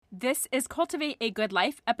This is Cultivate a Good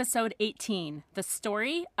Life, episode 18, The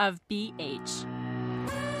Story of BH.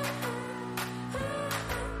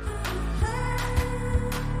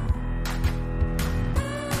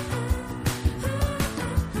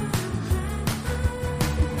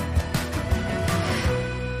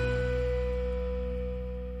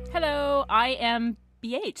 Hello, I am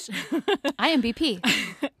BH. I am BP.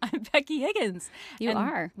 I'm Becky Higgins. You And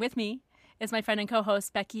are. with me is my friend and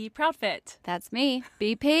co-host, Becky Proudfit. That's me,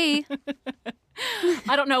 BP.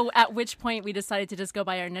 I don't know at which point we decided to just go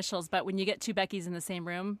by our initials, but when you get two Beckys in the same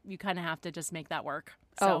room, you kind of have to just make that work.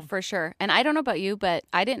 So, Oh, for sure. And I don't know about you, but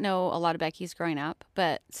I didn't know a lot of Beckys growing up.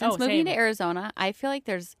 But since moving same. to Arizona, I feel like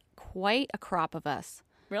there's quite a crop of us.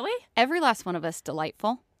 Really? Every last one of us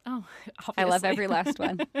delightful. Oh, I love obviously. every last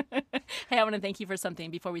one. Hey, I want to thank you for something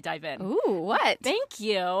before we dive in. Ooh, what? Thank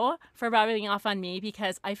you for rubbing off on me,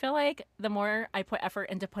 because I feel like the more I put effort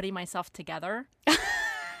into putting myself together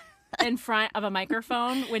in front of a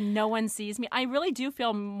microphone when no one sees me, I really do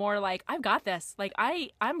feel more like I've got this. Like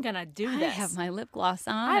I'm going to do this. I have my lip gloss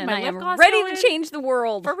on I have and my I lip am gloss ready on. to change the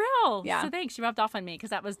world. For real. Yeah. So thanks. You rubbed off on me because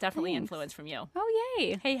that was definitely Thanks. influence from you. Oh,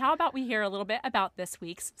 yay. Hey, how about we hear a little bit about this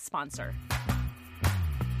week's sponsor?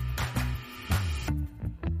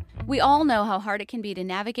 We all know how hard it can be to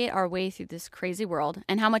navigate our way through this crazy world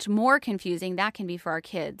and how much more confusing that can be for our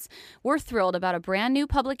kids. We're thrilled about a brand new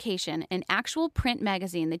publication, an actual print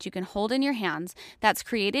magazine that you can hold in your hands that's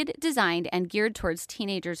created, designed, and geared towards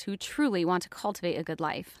teenagers who truly want to cultivate a good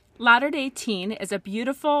life. Latter-day Teen is a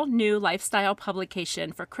beautiful new lifestyle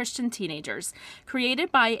publication for Christian teenagers,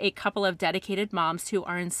 created by a couple of dedicated moms who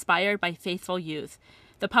are inspired by faithful youth.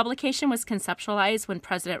 The publication was conceptualized when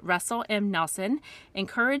President Russell M. Nelson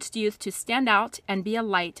encouraged youth to stand out and be a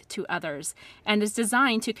light to others, and is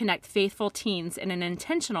designed to connect faithful teens in an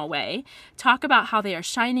intentional way, talk about how they are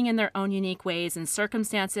shining in their own unique ways and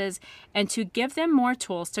circumstances, and to give them more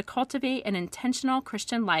tools to cultivate an intentional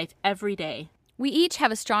Christian life every day. We each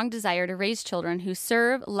have a strong desire to raise children who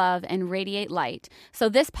serve, love, and radiate light, so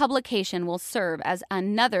this publication will serve as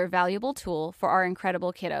another valuable tool for our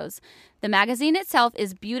incredible kiddos. The magazine itself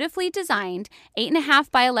is beautifully designed, 8.5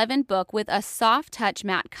 by 11 book with a soft touch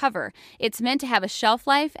matte cover. It's meant to have a shelf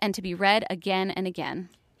life and to be read again and again.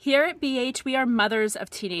 Here at BH, we are mothers of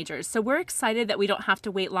teenagers, so we're excited that we don't have to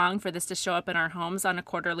wait long for this to show up in our homes on a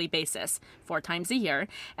quarterly basis, 4 times a year,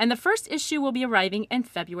 and the first issue will be arriving in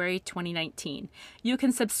February 2019. You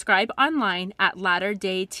can subscribe online at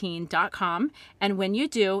latterdayteen.com, and when you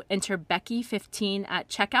do, enter Becky15 at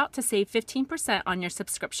checkout to save 15% on your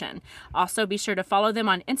subscription. Also, be sure to follow them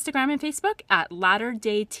on Instagram and Facebook at Latter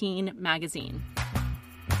Day Teen Magazine.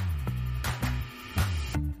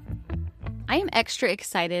 I am extra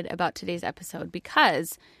excited about today's episode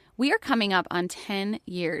because we are coming up on 10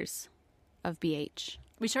 years of BH.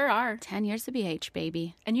 We sure are. 10 years of BH,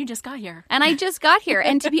 baby. And you just got here. And I just got here.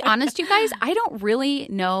 And to be honest, you guys, I don't really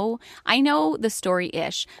know. I know the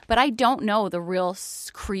story-ish, but I don't know the real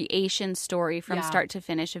creation story from start to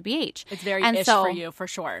finish of BH. It's very and ish so, for you, for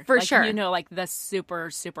sure. For like, sure. You know, like the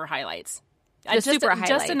super, super highlights. Super highlights,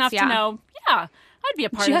 Just enough yeah. to know, I'd be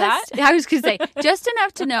a part of that. I was going to say, just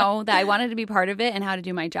enough to know that I wanted to be part of it and how to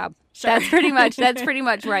do my job. Sure. That's pretty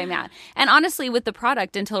much where I'm at. And honestly, with the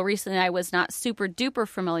product, until recently, I was not super duper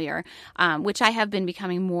familiar, which I have been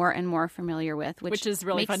becoming more and more familiar with. Which is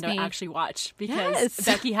really fun to actually watch, because Yes.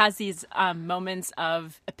 Becky has these moments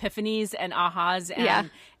of epiphanies and ahas,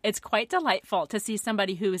 and it's quite delightful to see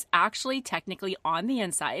somebody who is actually technically on the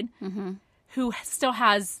inside, who still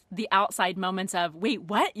has the outside moments of, wait,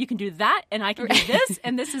 what? You can do that, and I can do this,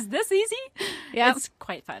 and this is this easy? Yep. It's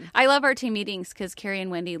quite fun. I love our team meetings because Carrie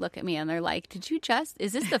and Wendy look at me and they're like,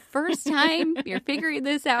 is this the first time you're figuring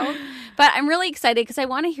this out? But I'm really excited because I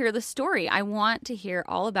want to hear the story. I want to hear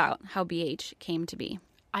all about how BH came to be.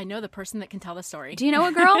 I know the person that can tell the story. Do you know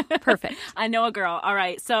a girl? Perfect. I know a girl. All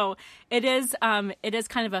right. So it is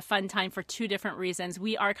kind of a fun time for two different reasons.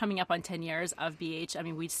 We are coming up on 10 years of BH. I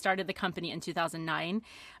mean, we started the company in 2009,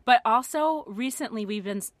 but also recently we've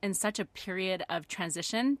been in such a period of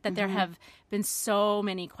transition that there have been so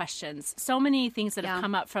many questions, so many things that have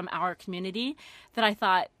come up from our community that I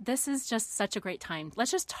thought, this is just such a great time.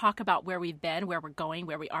 Let's just talk about where we've been, where we're going,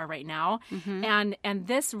 where we are right now. And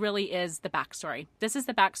this really is the backstory. This is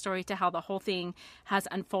the backstory to how the whole thing has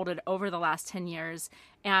unfolded over the last 10 years.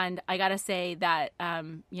 And I got to say that,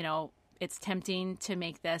 it's tempting to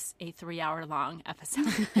make this a 3-hour long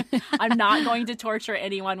episode. I'm not going to torture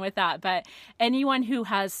anyone with that, but anyone who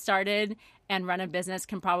has started and run a business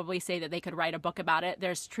can probably say that they could write a book about it.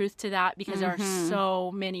 There's truth to that because there are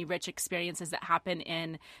so many rich experiences that happen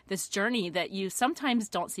in this journey that you sometimes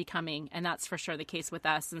don't see coming. And that's for sure the case with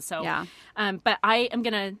us. And so, but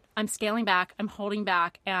I'm scaling back, I'm holding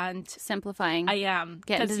back and simplifying. I am.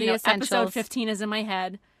 Getting to the essentials. Episode 15 is in my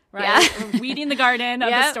head. Right? Yeah. Weeding the garden of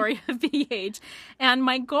the story of BH. And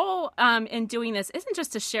my goal in doing this isn't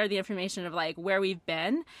just to share the information of like where we've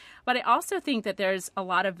been, but I also think that there's a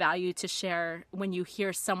lot of value to share when you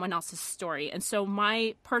hear someone else's story. And so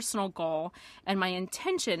my personal goal and my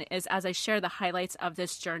intention is as I share the highlights of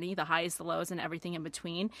this journey, the highs, the lows, and everything in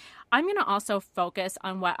between, I'm going to also focus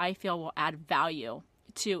on what I feel will add value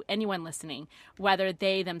to anyone listening, whether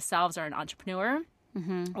they themselves are an entrepreneur,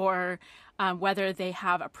 or whether they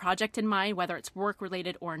have a project in mind, whether it's work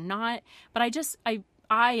related or not. But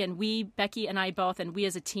I and we, Becky and I both, and we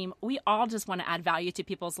as a team, we all just want to add value to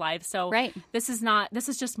people's lives. So this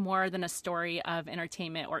is just more than a story of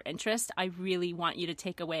entertainment or interest. I really want you to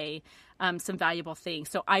take away some valuable things.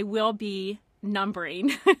 So I will be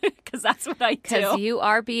numbering because that's what I do. Because you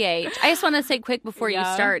are BH. I just want to say quick before you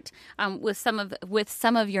start with some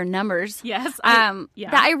of your numbers. Yes. That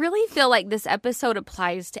I really feel like this episode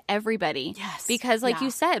applies to everybody. Yes. Because like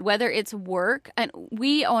you said, whether it's work, and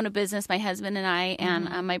we own a business, my husband and I,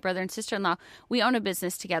 and my brother and sister-in-law, we own a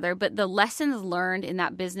business together. But the lessons learned in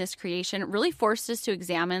that business creation really forced us to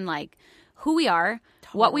examine like who we are,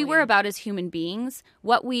 what we were about as human beings,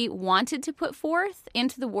 what we wanted to put forth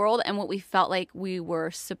into the world, and what we felt like we were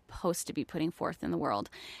supposed to be putting forth in the world.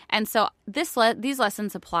 And so these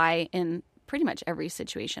lessons apply in pretty much every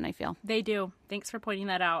situation, I feel. They do. Thanks for pointing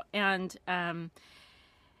that out.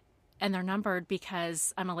 And they're numbered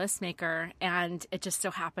because I'm a list maker, and it just so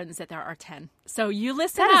happens that there are 10. So you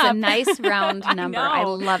listen up. That is a nice round number. I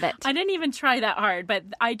love it. I didn't even try that hard, but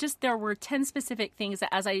there were 10 specific things that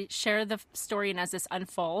as I share the story and as this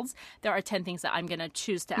unfolds, there are 10 things that I'm going to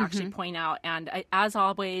choose to actually point out. And as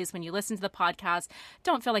always, when you listen to the podcast,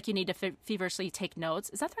 don't feel like you need to feverishly take notes.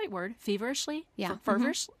 Is that the right word? Feverishly? Yeah.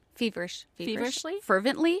 Feverishly? Feverishly?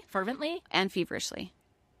 Fervently? And feverishly.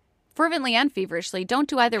 Fervently and feverishly. Don't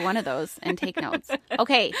do either one of those and take notes.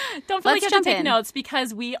 Okay. Don't feel like you have to take notes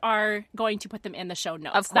because we are going to put them in the show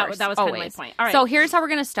notes. Of course. That was kind of my point. All right. So here's how we're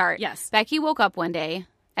going to start. Yes. Becky woke up one day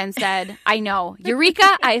and said, I know.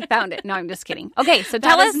 Eureka, I found it. No, I'm just kidding. Okay, so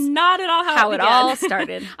tell us not at all how it all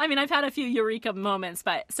started. I mean, I've had a few Eureka moments,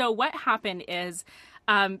 but so what happened is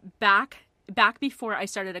back before I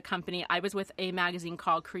started a company, I was with a magazine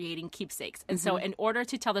called Creating Keepsakes. And so in order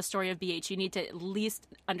to tell the story of BH, you need to at least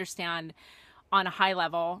understand on a high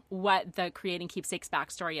level what the Creating Keepsakes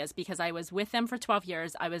backstory is, because I was with them for 12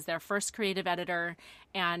 years. I was their first creative editor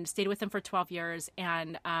and stayed with them for 12 years.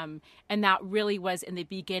 And that really was in the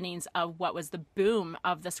beginnings of what was the boom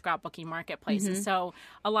of the scrapbooking marketplace. And so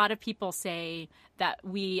a lot of people say that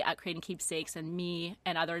we at Creating Keepsakes and me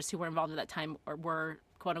and others who were involved at that time were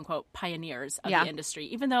quote unquote pioneers of the industry,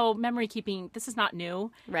 even though memory keeping, this is not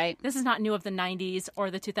new. Right. This is not new of the 90s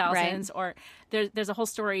or the 2000s or there's a whole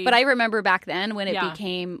story. But I remember back then when it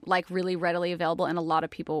became like really readily available, and a lot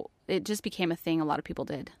of people, it just became a thing a lot of people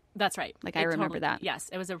did. That's right. Like I remember that. Yes.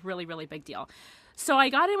 It was a really, really big deal. So I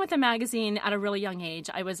got in with the magazine at a really young age.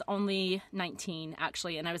 I was only 19,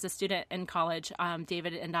 actually, and I was a student in college.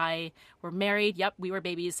 David and I were married. Yep, we were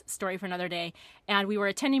babies. Story for another day. And we were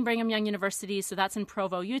attending Brigham Young University, so that's in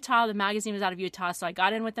Provo, Utah. The magazine was out of Utah, so I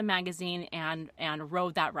got in with the magazine and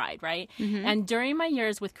rode that ride, right? And during my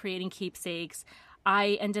years with Creating Keepsakes,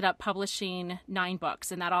 I ended up publishing 9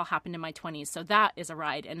 books, and that all happened in my 20s. So that is a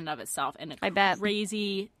ride in and of itself, and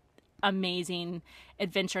crazy amazing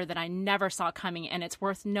adventure that I never saw coming. And it's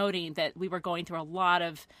worth noting that we were going through a lot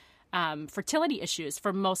of fertility issues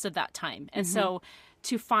for most of that time. And so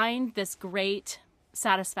to find this great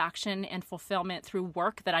satisfaction and fulfillment through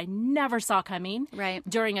work that I never saw coming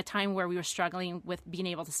during a time where we were struggling with being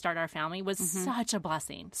able to start our family was such a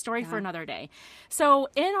blessing. Story for another day. So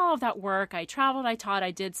in all of that work, I traveled, I taught, I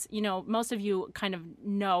did, most of you kind of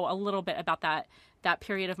know a little bit about that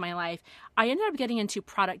period of my life. I ended up getting into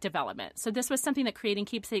product development. So this was something that Creating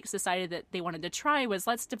Keepsakes decided that they wanted to try was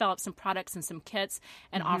let's develop some products and some kits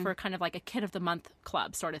and offer kind of like a kit of the month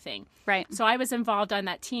club sort of thing. Right. So I was involved on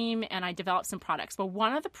that team and I developed some products. Well,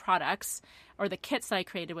 one of the products or the kits that I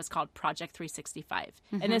created was called Project 365.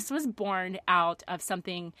 And this was born out of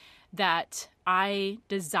something that I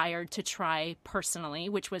desired to try personally,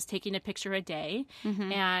 which was taking a picture a day.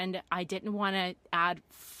 And I didn't want to add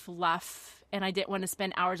fluff and I didn't want to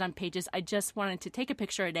spend hours on pages. I just wanted to take a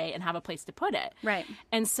picture a day and have a place to put it. Right.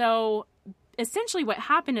 And so essentially what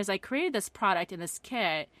happened is I created this product and this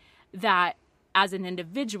kit that as an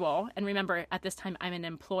individual, and remember at this time I'm an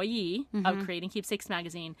employee of Creating Keepsakes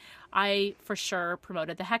magazine, I for sure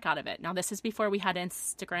promoted the heck out of it. Now this is before we had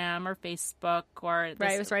Instagram or Facebook or this,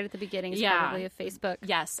 Right, it was right at the beginning probably of Facebook.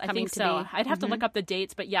 Yes, I think so. I'd have to look up the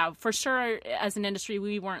dates, but yeah, for sure as an industry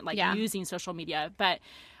we weren't like using social media, but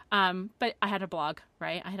I had a blog,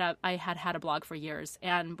 right? I had a blog for years,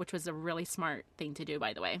 and which was a really smart thing to do,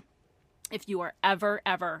 by the way. If you are ever,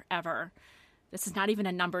 this is not even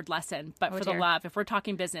a numbered lesson, but for the love, if we're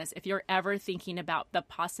talking business, if you're ever thinking about the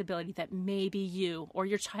possibility that maybe you or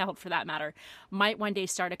your child, for that matter, might one day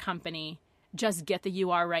start a company, just get the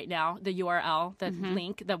URL right now, the URL, the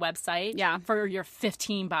link, the website for your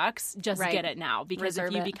 $15. Just get it now, because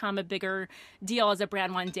if you become a bigger deal as a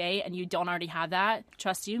brand one day and you don't already have that,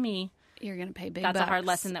 trust you me, you're going to pay big bucks. That's a hard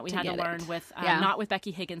lesson that we had to learn with, not with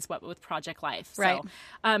Becky Higgins, but with Project Life. So,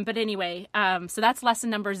 right. But anyway, so that's lesson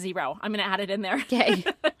number 0. I'm going to add it in there. Okay.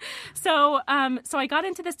 So I got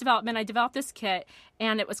into this development. I developed this kit,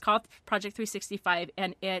 and it was called Project 365,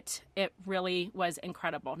 and it really was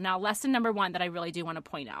incredible. Now, lesson number 1 that I really do want to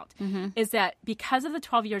point out is that because of the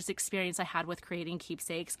 12 years experience I had with Creating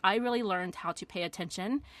Keepsakes, I really learned how to pay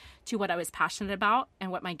attention to what I was passionate about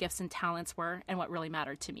and what my gifts and talents were and what really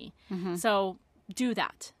mattered to me. So do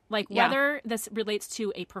that. Like whether this relates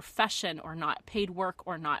to a profession or not, paid work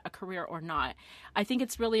or not, a career or not, I think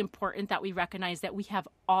it's really important that we recognize that we have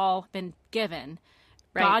all been given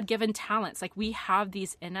God-given talents. Like we have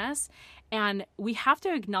these in us, and we have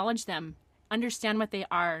to acknowledge them, understand what they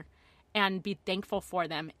are, and be thankful for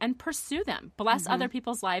them and pursue them. Bless other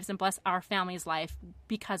people's lives and bless our family's life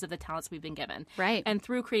because of the talents we've been given. Right. And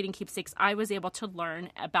through Creating Keepsakes, I was able to learn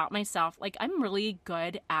about myself. Like I'm really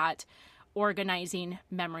good at organizing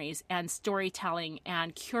memories and storytelling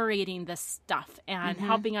and curating this stuff and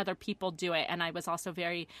helping other people do it. And I was also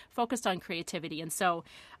very focused on creativity. And so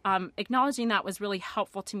acknowledging that was really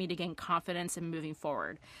helpful to me to gain confidence in moving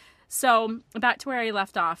forward. So back to where I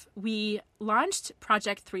left off, we launched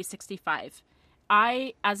Project 365.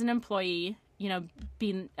 I, as an employee,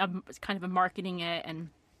 being kind of marketing it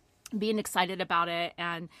and being excited about it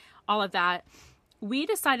and all of that, we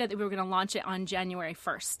decided that we were going to launch it on January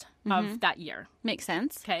 1st of that year. Makes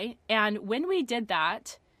sense. Okay. And when we did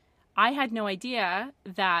that, I had no idea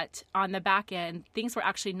that on the back end, things were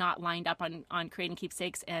actually not lined up on Creating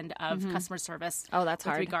Keepsakes and of customer service. Oh, that's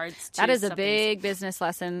hard. Regards to that is a big business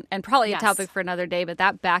lesson and probably a topic for another day, but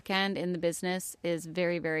that back end in the business is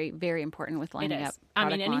very, very, very important with lining up. I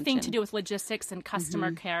mean, anything to do with logistics and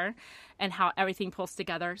customer care and how everything pulls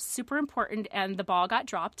together, super important. And the ball got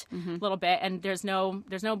dropped a little bit, and there's no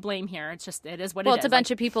blame here. It's just, it is what it is. Well, it's a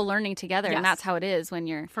bunch of people learning together, and that's how it is when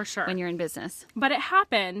you're when you're in business. But it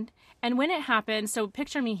happened, and when it happened, so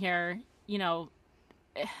picture me here,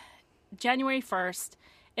 January 1st.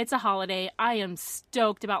 It's a holiday. I am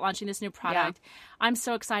stoked about launching this new product. Yeah. I'm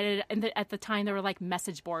so excited. And at the time, there were like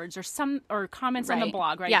message boards or comments on the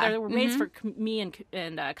blog, right? Yeah. There were ways for me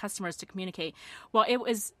and customers to communicate. Well, it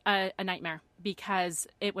was a nightmare because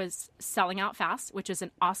it was selling out fast, which is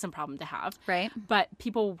an awesome problem to have. Right. But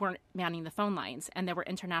people weren't manning the phone lines, and there were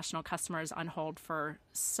international customers on hold for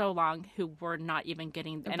so long who were not even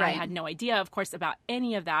getting, and I had no idea, of course, about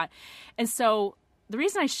any of that. And so the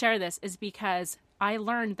reason I share this is because I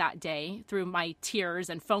learned that day through my tears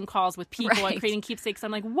and phone calls with people and Creating Keepsakes.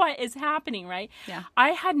 I'm like, what is happening, right? Yeah. I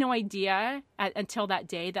had no idea until that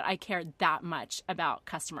day that I cared that much about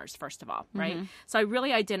customers, first of all, right? So I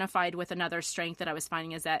really identified with another strength that I was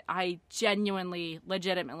finding is that I genuinely,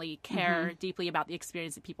 legitimately care deeply about the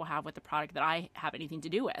experience that people have with the product that I have anything to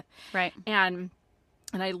do with. Right. And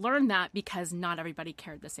I learned that because not everybody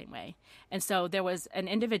cared the same way. And so there was an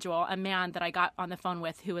individual, a man that I got on the phone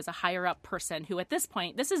with who was a higher up person who at this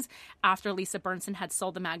point, this is after Lisa Bernson had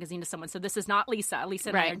sold the magazine to someone. So this is not Lisa. Lisa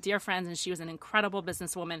and I are dear friends, and she was an incredible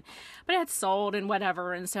businesswoman, but it had sold and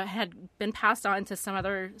whatever. And so it had been passed on to some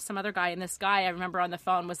other guy. And this guy I remember on the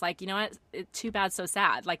phone was like, you know what? Too bad, so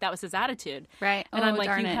sad. Like that was his attitude. Right. And I'm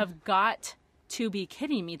like, you have got to be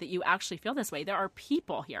kidding me that you actually feel this way. There are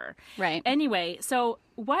people here. Right. Anyway, so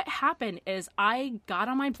what happened is I got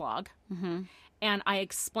on my blog and I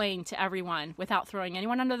explained to everyone without throwing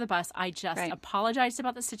anyone under the bus. I just apologized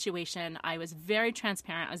about the situation. I was very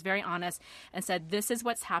transparent. I was very honest and said, this is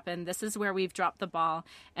what's happened. This is where we've dropped the ball,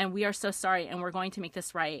 and we are so sorry, and we're going to make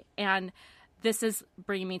this right. And this is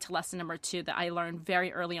bringing me to lesson number 2 that I learned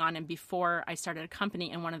very early on and before I started a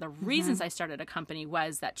company. And one of the reasons I started a company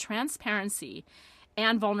was that transparency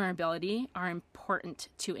and vulnerability are important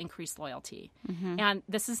to increase loyalty. And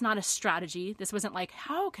this is not a strategy. This wasn't like,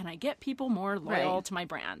 how can I get people more loyal to my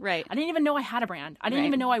brand? Right. I didn't even know I had a brand. I didn't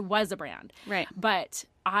even know I was a brand. Right. But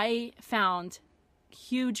I found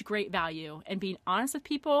huge, great value in being honest with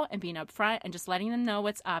people and being upfront and just letting them know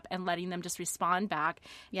what's up and letting them just respond back.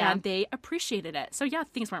 Yeah. And they appreciated it. So yeah,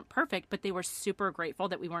 things weren't perfect, but they were super grateful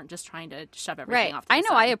that we weren't just trying to shove everything off to the I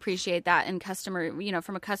know side. I appreciate that in customer,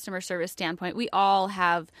 from a customer service standpoint. We all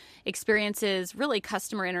have experiences, really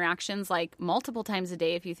customer interactions like multiple times a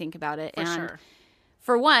day if you think about it. For sure.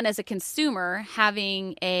 For one, as a consumer,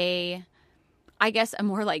 having a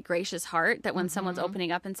more like gracious heart that when someone's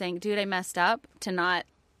opening up and saying, dude, I messed up, to not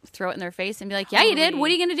throw it in their face and be like, yeah, you did. What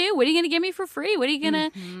are you going to do? What are you going to give me for free? What are you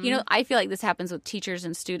going to, I feel like this happens with teachers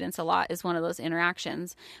and students a lot, is one of those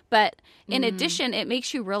interactions. But in addition, it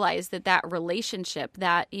makes you realize that relationship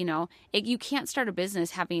that, you can't start a business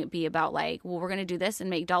having it be about like, well, we're going to do this and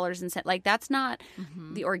make dollars and cents. Like that's not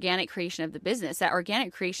the organic creation of the business. That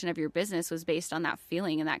organic creation of your business was based on that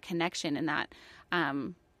feeling and that connection and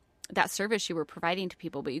that service you were providing to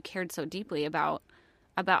people, but you cared so deeply about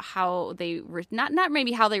how they not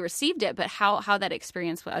maybe how they received it, but how that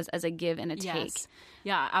experience was as a give and a take.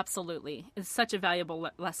 Yeah, absolutely. It's such a valuable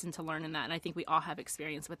lesson to learn in that, and I think we all have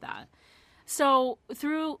experience with that. So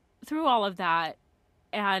through all of that,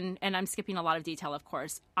 and I'm skipping a lot of detail, of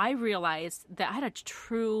course, I realized that I had a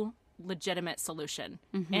true legitimate solution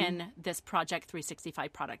in this Project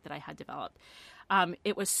 365 product that I had developed.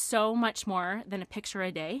 It was so much more than a picture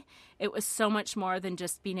a day. It was so much more than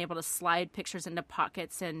just being able to slide pictures into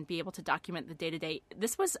pockets and be able to document the day-to-day.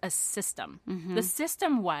 This was a system. The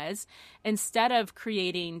system was, instead of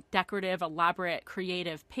creating decorative, elaborate,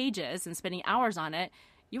 creative pages and spending hours on it,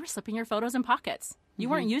 you were slipping your photos in pockets. You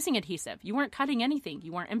weren't using adhesive. You weren't cutting anything.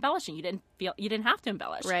 You weren't embellishing. You didn't have to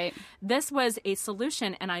embellish. Right. This was a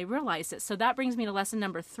solution, and I realized it. So that brings me to lesson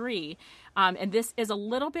number 3. And this is a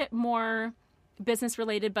little bit more business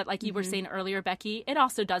related, but like you were saying earlier, Becky, it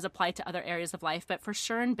also does apply to other areas of life, but for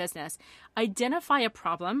sure in business, identify a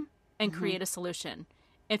problem and create a solution.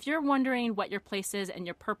 If you're wondering what your place is and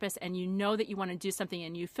your purpose, and you know that you want to do something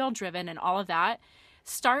and you feel driven and all of that,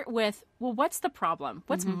 start with, well, what's the problem?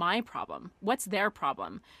 What's my problem? What's their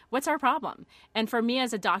problem? What's our problem? And for me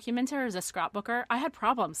as a documenter, as a scrapbooker, I had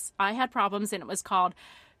problems. And it was called,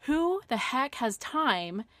 who the heck has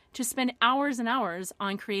time to spend hours and hours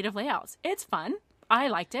on creative layouts? It's fun. I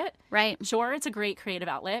liked it. Right. Sure, it's a great creative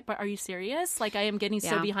outlet, but are you serious? Like, I am getting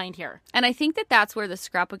so behind here. And I think that's where the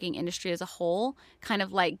scrapbooking industry as a whole kind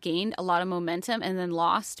of like gained a lot of momentum and then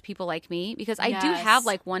lost people like me, because I do have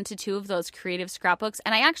like 1 to 2 of those creative scrapbooks,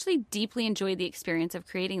 and I actually deeply enjoyed the experience of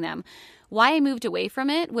creating them. Why I moved away from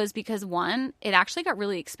it was because, one, it actually got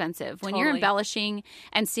really expensive. When you're embellishing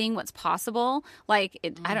and seeing what's possible, like,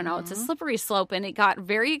 I don't know, it's a slippery slope, and it got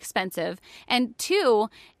very expensive. And 2,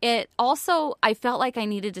 it also, I felt like I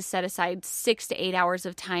needed to set aside 6 to 8 hours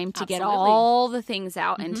of time to get all the things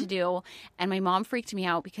out and to do. And my mom freaked me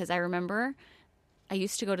out because I remember I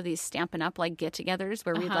used to go to these Stampin' Up! Like get-togethers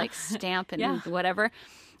where we'd like stamp and whatever.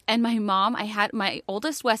 And my mom, my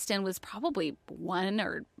oldest Weston was probably 1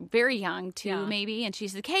 or very young, 2 maybe. And she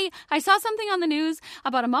said, hey, I saw something on the news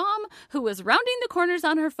about a mom who was rounding the corners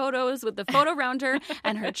on her photos with the photo rounder,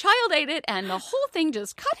 and her child ate it, and the whole thing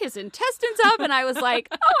just cut his intestines up. And I was like,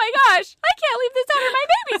 oh my gosh, I can't leave this out or my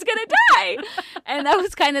baby's going to die. And that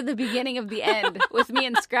was kind of the beginning of the end with me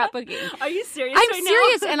and scrapbooking. Are you serious? I'm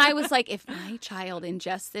serious. And I was like, if my child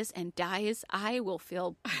ingests this and dies, I will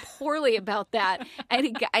feel poorly about that.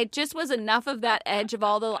 And it just was enough of that edge of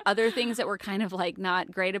all the other things that were kind of like not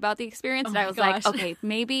great about the experience. And I was like, okay,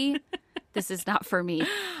 maybe this is not for me.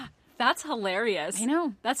 That's hilarious. I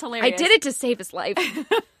know. That's hilarious. I did it to save his life.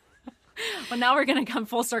 Well, now we're going to come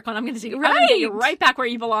full circle, and I'm going to get you right back where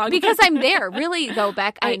you belong. Because I'm there. Really, though,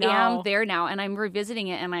 Beck, I know. am there now, and I'm revisiting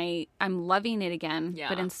it, and I'm loving it again,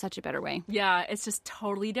 but in such a better way. Yeah, it's just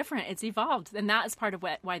totally different. It's evolved. And that is part of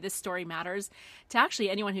why this story matters to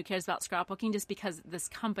actually anyone who cares about scrapbooking, just because this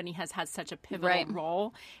company has had such a pivotal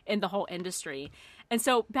role in the whole industry. And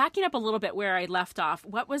so backing up a little bit where I left off,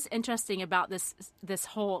 what was interesting about this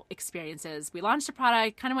whole experience is we launched a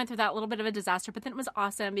product, kind of went through that little bit of a disaster, but then it was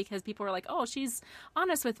awesome because people were like, oh, she's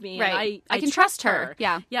honest with me. Right. And I can trust her.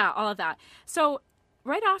 Yeah. Yeah, all of that. So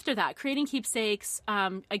right after that, creating keepsakes,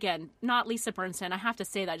 again, not Lisa Bernstein. I have to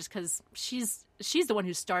say that just because she's she's the one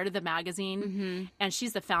who started the magazine, and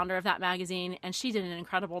she's the founder of that magazine, and she did an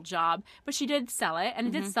incredible job. But she did sell it, and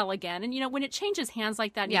it did sell again. And, you know, when it changes hands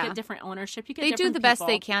like that, and you get different ownership, you get They different do the best people.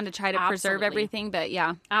 they can to try to preserve everything, but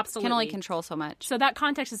Absolutely. can only control so much. So that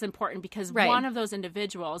context is important because one of those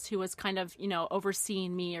individuals who was kind of, you know,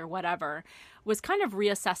 overseeing me or whatever was kind of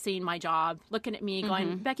reassessing my job, looking at me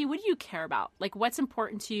going, Becky, what do you care about? Like, what's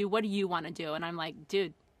important to you? What do you want to do? And I'm like,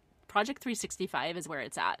 dude, Project 365 is where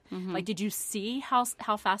it's at. Like, did you see how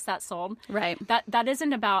fast that sold? Right. That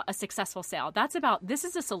isn't about a successful sale. That's about, this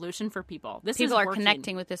is a solution for people. People are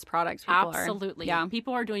connecting with this product. People Absolutely. Yeah.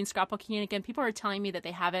 People are doing scrapbooking again. People are telling me that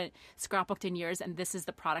they haven't scrapbooked in years, and this is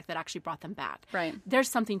the product that actually brought them back. Right. There's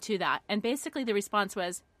something to that. And basically the response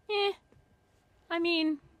was, I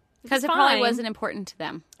mean, because it probably wasn't important to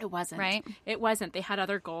them. It wasn't. Right? It wasn't. They had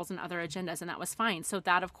other goals and other agendas, and that was fine. So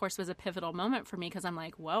that, of course, was a pivotal moment for me because I'm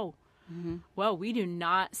like, whoa, we do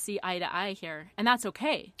not see eye to eye here. And that's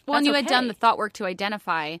okay. Well, and you had done the okay. thought work to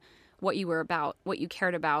identify what you were about, what you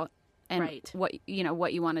cared about, and what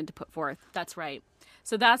you wanted to put forth. That's right.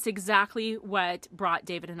 So that's exactly what brought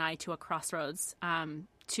David and I to a crossroads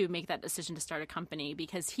to make that decision to start a company,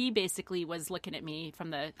 because he basically was looking at me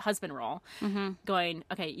from the husband role going,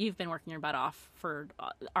 okay, you've been working your butt off for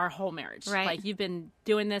our whole marriage. Right. Like, you've been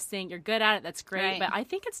doing this thing. You're good at it. That's great. Right. But I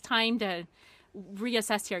think it's time to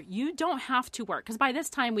reassess here. You don't have to work, because by this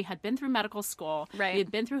time we had been through medical school. Right. We had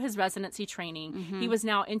been through his residency training. He was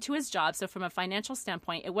now into his job. So from a financial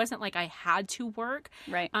standpoint, it wasn't like I had to work.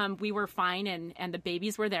 Right. We were fine, and the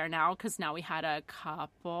babies were there now, because now we had a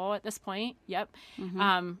couple at this point. Yep.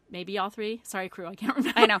 Maybe all three. Sorry, Crew. I can't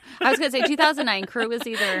remember. I know. I was going to say 2009. Crew was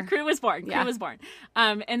either. Crew was born. Yeah. Crew was born.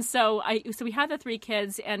 And so we had the three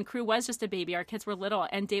kids, and Crew was just a baby. Our kids were little,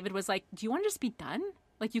 and David was like, do you want to just be done?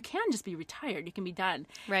 Like, you can just be retired. You can be done.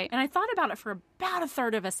 Right. And I thought about it for about a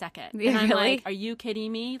third of a second. Yeah, and I'm really? like, are you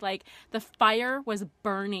kidding me? Like, the fire was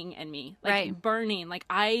burning in me. Like, burning. Like,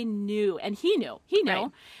 I knew. And he knew. He knew.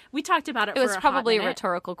 Right. We talked about it It for was a probably hot a minute.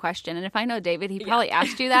 rhetorical question. And if I know David, he probably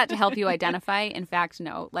asked you that to help you identify, in fact,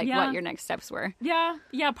 what your next steps were. Yeah.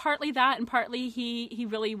 Partly that, and partly he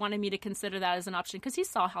really wanted me to consider that as an option, because he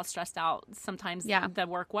saw how stressed out sometimes the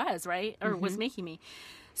work was, right? Or was making me.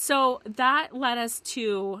 So that led us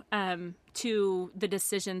to the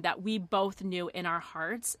decision that we both knew in our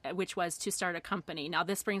hearts, which was to start a company. Now,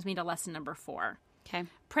 this brings me to lesson number 4. Okay.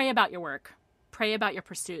 Pray about your work. Pray about your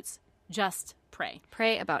pursuits. Just pray.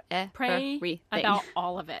 Pray about everything. Pray about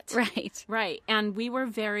all of it. Right. Right. And we were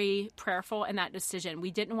very prayerful in that decision.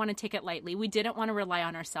 We didn't want to take it lightly. We didn't want to rely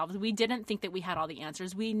on ourselves. We didn't think that we had all the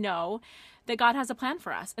answers. We know that God has a plan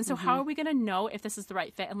for us. And so how are we going to know if this is the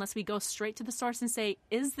right fit unless we go straight to the source and say,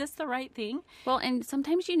 is this the right thing? Well, and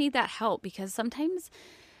sometimes you need that help, because sometimes,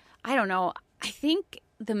 I don't know, I think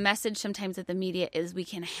the message sometimes of the media is we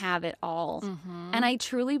can have it all. And I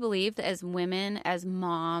truly believe that as women, as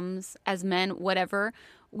moms, as men, whatever,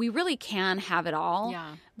 we really can have it all.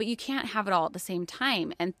 Yeah. But you can't have it all at the same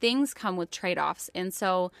time. And things come with trade-offs. And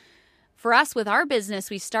so for us with our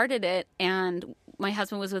business, we started it, and my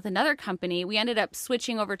husband was with another company. We ended up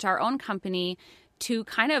switching over to our own company to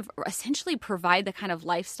kind of essentially provide the kind of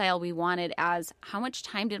lifestyle we wanted. As how much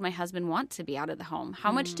time did my husband want to be out of the home?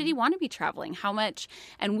 How much did he want to be traveling? How much?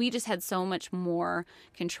 And we just had so much more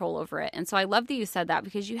control over it. And so I love that you said that,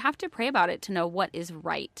 because you have to pray about it to know what is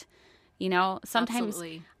right. You know, sometimes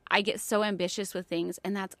Absolutely. I get so ambitious with things,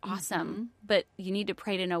 and that's awesome. But you need to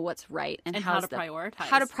pray to know what's right and how to prioritize.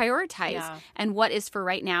 How to prioritize, Yeah. and what is for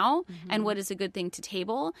right now, and what is a good thing to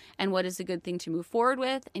table, and what is a good thing to move forward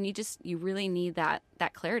with. And you really need that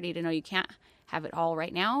clarity to know you can't have it all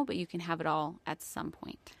right now, but you can have it all at some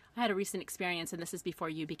point. I had a recent experience, and this is before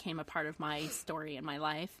you became a part of my story in my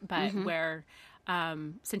life, but where,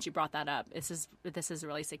 since you brought that up, this is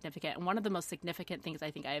really significant. And one of the most significant things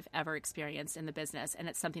I think I've ever experienced in the business, and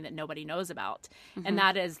it's something that nobody knows about, and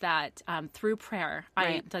that is that through prayer,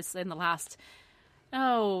 just in the last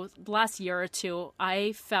year or two,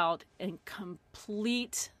 I felt in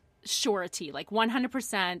complete surety, like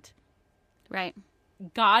 100%. Right.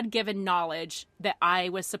 God-given knowledge that I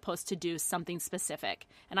was supposed to do something specific.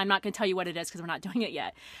 And I'm not going to tell you what it is because we're not doing it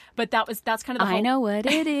yet. But that's kind of the whole... I know what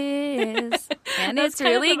it is. And That's it's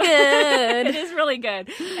kind of really the- good. It is really good.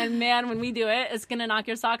 And man, when we do it, it's going to knock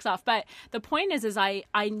your socks off. But the point is I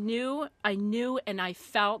knew and I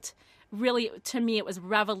felt... Really, to me, it was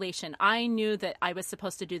revelation. I knew that I was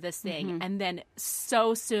supposed to do this thing. And then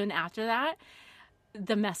so soon after that,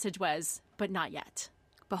 the message was, but not yet.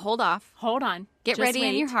 But hold off. Hold on. Get Just ready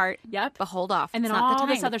in wait. your heart. Yep. But hold off. And then It's not the all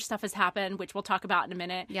this time. other stuff has happened, which we'll talk about in a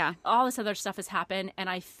minute. Yeah. All this other stuff has happened, and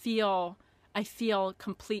I feel I feel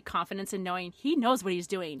complete confidence in knowing he knows what he's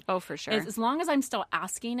doing. Oh, for sure. As long as I'm still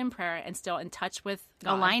asking in prayer and still in touch with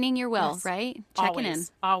God. Aligning your will, right? Checking in.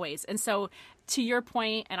 Always. And so to your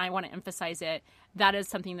point, and I want to emphasize it, that is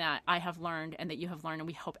something that I have learned and that you have learned, and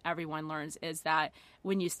we hope everyone learns, is that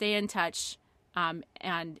when you stay in touch and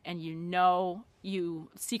you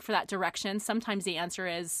seek for that direction, sometimes the answer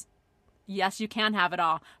is, yes, you can have it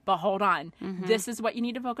all, but hold on. This is what you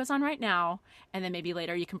need to focus on right now. And then maybe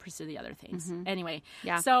later you can pursue the other things. Anyway.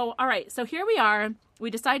 Yeah. So, all right. So here we are. We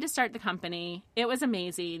decided to start the company. It was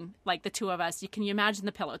amazing. Like the two of us, can you imagine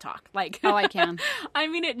the pillow talk? Like, oh, I can. I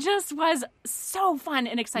mean, it just was so fun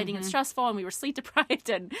and exciting and stressful, and we were sleep deprived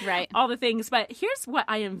and all the things. But here's what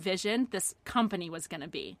I envisioned this company was going to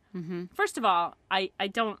be. First of all, I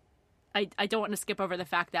don't want to skip over the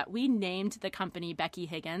fact that we named the company Becky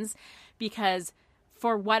Higgins because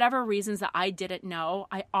for whatever reasons that I didn't know,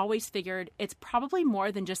 I always figured it's probably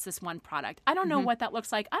more than just this one product. I don't know what that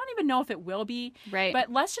looks like. I don't even know if it will be. Right.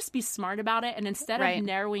 But let's just be smart about it. And instead of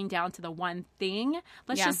narrowing down to the one thing,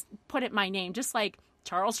 let's just put it my name, just like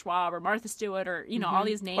Charles Schwab or Martha Stewart or, all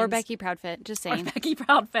these names. Or Becky Proudfit, just saying. Or Becky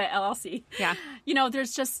Proudfit, LLC. Yeah.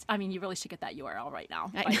 There's just, you really should get that URL right now,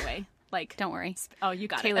 by the way. Like, don't worry. Oh, you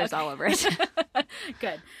got Taylor's it. Okay. all over it.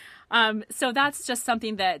 Good. So that's just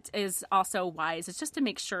something that is also wise. It's just to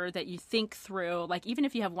make sure that you think through, like, even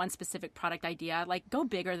if you have one specific product idea, like, go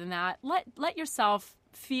bigger than that. Let yourself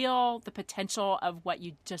feel the potential of what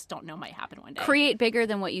you just don't know might happen one day. Create bigger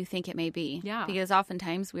than what you think it may be. Yeah. Because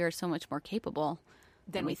oftentimes we are so much more capable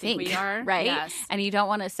than we think we are. Right? Yes. And you don't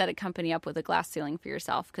want to set a company up with a glass ceiling for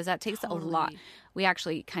yourself because that takes a lot. We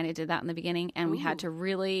actually kind of did that in the beginning, and we had to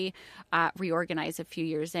really reorganize a few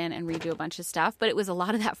years in and redo a bunch of stuff. But it was a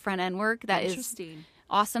lot of that front end work that is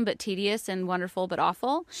awesome but tedious and wonderful but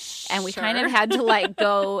awful. And we kind of had to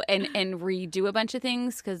go and redo a bunch of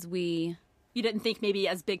things because you didn't think maybe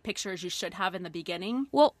as big picture as you should have in the beginning.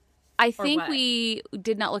 Well, I think we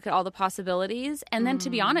did not look at all the possibilities. And then to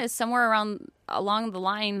be honest, somewhere along the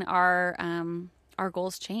line, our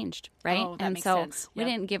goals changed, right? Oh, that makes so sense. We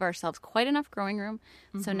didn't give ourselves quite enough growing room.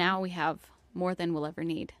 So now we have more than we'll ever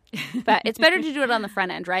need. But it's better to do it on the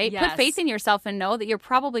front end, right? Yes. Put faith in yourself and know that you're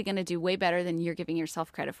probably going to do way better than you're giving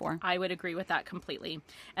yourself credit for. I would agree with that completely.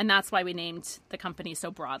 And that's why we named the company so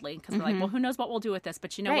broadly, because we're like, well, who knows what we'll do with this?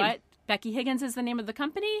 But you know what? Becky Higgins is the name of the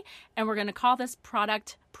company, and we're going to call this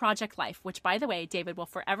product Project Life, which, by the way, David will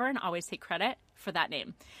forever and always take credit for that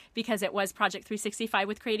name because it was Project 365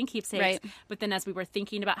 with creating keepsakes. Right. But then as we were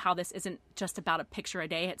thinking about how this isn't just about a picture a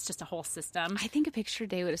day, it's just a whole system. I think a picture a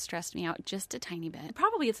day would have stressed me out just a tiny bit.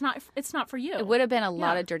 Probably it's not for you. It would have been a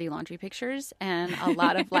lot of dirty laundry pictures and a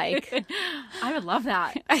lot of I would love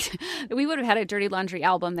that. We would have had a dirty laundry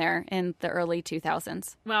album there in the early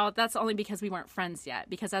 2000s. Well, that's only because we weren't friends yet.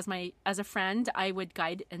 Because as a friend, I would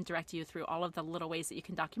guide and direct you through all of the little ways that you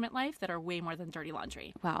can document life that are way more than dirty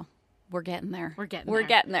laundry. Wow. We're getting there. We're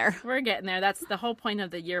getting there. That's the whole point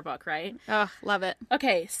of the yearbook, right? Oh, love it.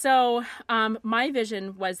 Okay, so my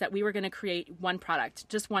vision was that we were going to create one product,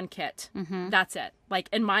 just one kit. That's it. Like,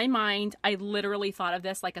 in my mind, I literally thought of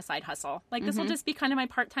this like a side hustle. Like, this will just be kind of my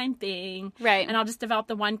part-time thing. Right. And I'll just develop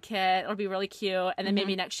the one kit. It'll be really cute. And then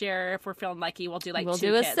maybe next year, if we're feeling lucky, we'll do we'll 2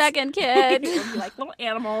 do kits. A second kit. We'll be like little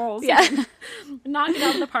animals. Yeah. Knock it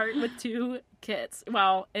out of the park with 2 kits.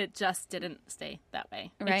 Well, it just didn't stay that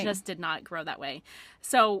way. Right. It just did not grow that way.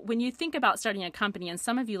 So when you think about starting a company, and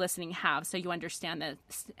some of you listening have, so you understand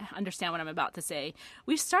what I'm about to say,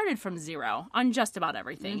 we started from zero on just about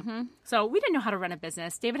everything. So we didn't know how to run a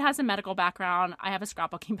business. David has a medical background. I have a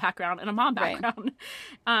scrapbooking background and a mom background.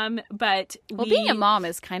 Right. But being a mom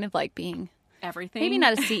is kind of like being everything. Maybe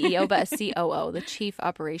not a CEO, but a COO, the Chief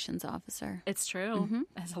Operations Officer. It's true.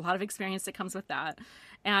 There's a lot of experience that comes with that.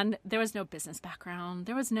 And there was no business background.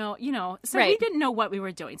 There was no, so we didn't know what we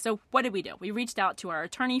were doing. So what did we do? We reached out to our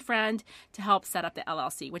attorney friend to help set up the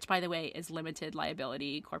LLC, which, by the way, is Limited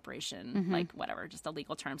Liability Corporation, like whatever, just a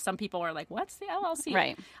legal term. Some people are like, what's the LLC?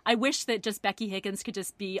 Right. I wish that just Becky Higgins could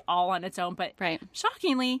just be all on its own. But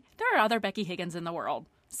shockingly, there are other Becky Higgins in the world.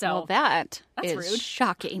 So that's rude.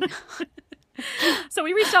 Shocking. So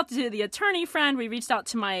we reached out to the attorney friend. We reached out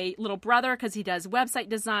to my little brother because he does website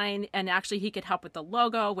design, and actually he could help with the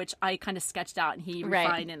logo, which I kind of sketched out and he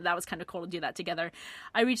refined, and that was kind of cool to do that together.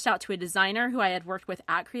 I reached out to a designer who I had worked with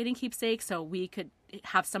at Creating Keepsakes, so we could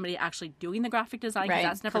have somebody actually doing the graphic design because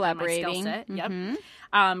that's never been my skill set.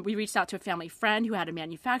 Yep. We reached out to a family friend who had a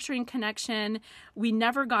manufacturing connection. We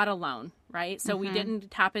never got a loan, right? So we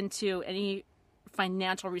didn't tap into any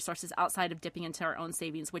financial resources outside of dipping into our own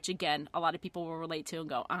savings, which again, a lot of people will relate to and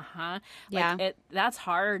go, that's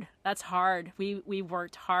hard. That's hard. We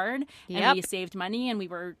worked hard and we saved money and we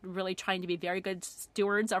were really trying to be very good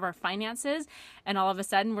stewards of our finances. And all of a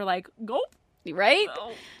sudden we're like, go. Right?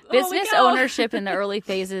 Business ownership in the early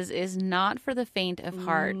phases is not for the faint of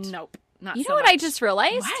heart. Nope. Not you so know what much. I just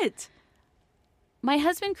realized? What? My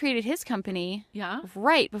husband created his company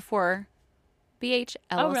right before BH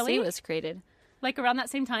LLC was created. Like around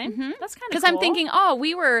that same time? Mm-hmm. That's kind of cool. Because I'm thinking,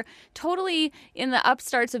 we were totally in the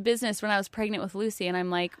upstarts of business when I was pregnant with Lucy. And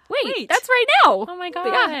I'm like, wait. That's right now. Oh, my gosh.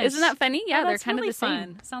 Yeah, isn't that funny? Yeah, they're kind really of the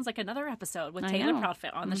same. Fun. Sounds like another episode with Taylor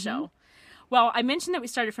Proudfoot on the show. Well, I mentioned that we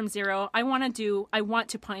started from zero. I want to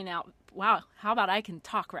point out, wow, how about I can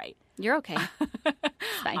talk right? You're okay.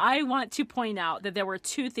 Fine. I want to point out that there were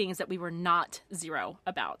two things that we were not zero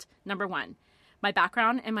about. Number one, my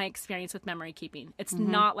background and my experience with memory keeping. It's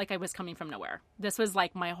not like I was coming from nowhere. This was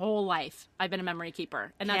like my whole life. I've been a memory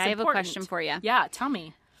keeper. And that's I have important. a question for you. Yeah, tell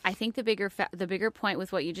me. I think the bigger point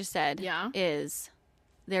with what you just said is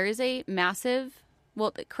there is a massive,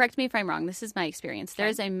 well, correct me if I'm wrong. This is my experience. Okay. There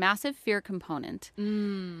is a massive fear component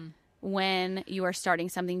when you are starting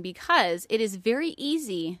something because it is very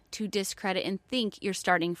easy to discredit and think you're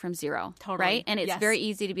starting from zero. Totally. Right? And it's very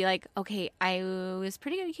easy to be like, okay, I was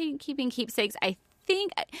pretty good at keeping keepsakes. I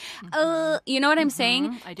think, you know what I'm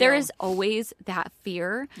saying? I do. There is always that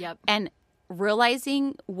fear. Yep. And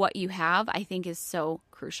realizing what you have, I think, is so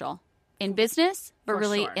crucial in business, but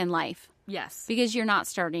really in life. Yes. Because you weren't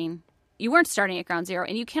starting at ground zero,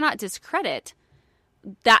 and you cannot discredit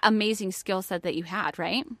that amazing skill set that you had,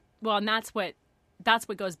 right? Well, and that's what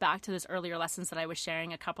goes back to those earlier lessons that I was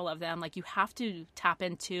sharing, a couple of them. Like, you have to tap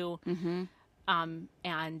into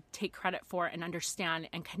and take credit for and understand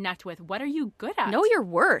and connect with what are you good at? Know your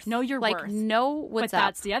worth. Know your worth. Know what's up. But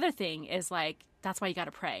that's up. the other thing is, like, that's why you got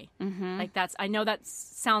to pray. Like, I know that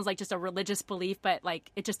sounds like just a religious belief, but like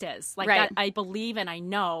it just is. Like that, I believe and I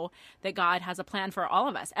know that God has a plan for all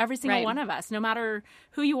of us, every single one of us, no matter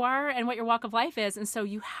who you are and what your walk of life is. And so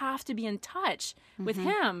you have to be in touch with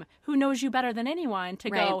Him, who knows you better than anyone, to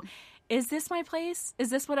go, is this my place? Is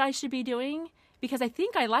this what I should be doing? Because I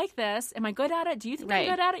think I like this. Am I good at it? Do you think I'm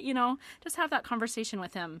good at it? You know, just have that conversation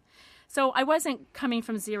with Him. So I wasn't coming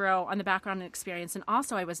from zero on the background and experience, and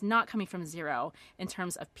also I was not coming from zero in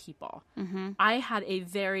terms of people. I had a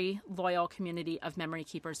very loyal community of memory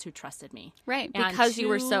keepers who trusted me. Right, because you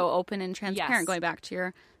were so open and transparent, going back to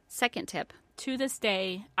your second tip. To this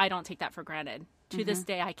day, I don't take that for granted. To this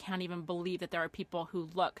day, I can't even believe that there are people who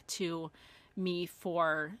look to me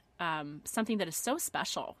for something that is so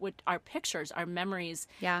special with our pictures, our memories.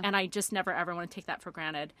 Yeah. And I just never, ever want to take that for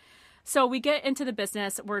granted. So we get into the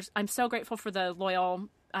business. I'm so grateful for the loyal,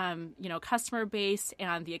 customer base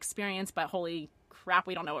and the experience, but holy crap,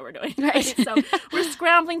 we don't know what we're doing. Right. So we're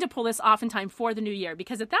scrambling to pull this off in time for the new year,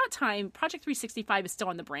 because at that time, Project 365 is still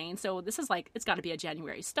on the brain. So this is like, it's got to be a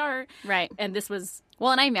January start. Right. And this was...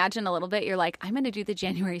 Well, and I imagine a little bit, you're like, I'm going to do the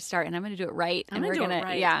January start and I'm going to do it right. I'm going to do it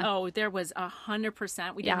right. Yeah. Oh, there was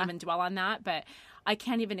 100%. We didn't even dwell on that, but I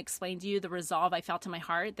can't even explain to you the resolve I felt in my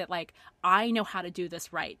heart that, like, I know how to do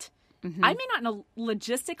this right. I may not know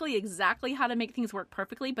logistically exactly how to make things work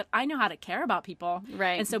perfectly, but I know how to care about people.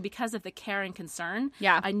 Right. And so because of the care and concern,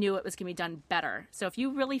 I knew it was going to be done better. So if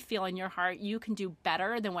you really feel in your heart you can do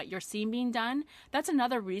better than what you're seeing being done, that's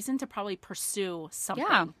another reason to probably pursue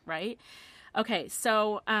something, right? Okay,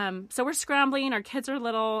 so we're scrambling. Our kids are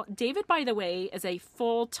little. David, by the way, is a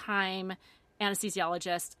full-time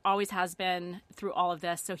anesthesiologist, always has been through all of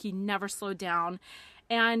this, so he never slowed down.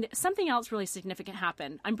 And something else really significant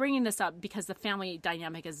happened. I'm bringing this up because the family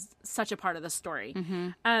dynamic is such a part of the story.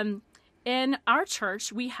 In our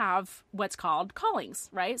church, we have what's called callings,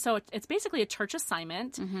 right? So it's basically a church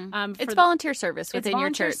assignment. It's volunteer service within your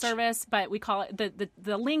church. It's volunteer service, but we call it,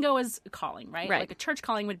 the lingo is calling, right? Like a church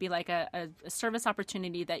calling would be like a service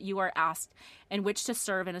opportunity that you are asked in which to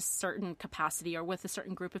serve in a certain capacity or with a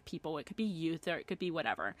certain group of people. It could be youth or it could be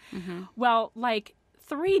whatever. Well, like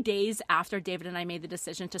 3 days after David and I made the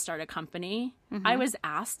decision to start a company, I was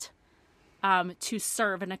asked to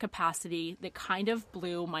serve in a capacity that kind of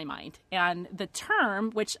blew my mind. And the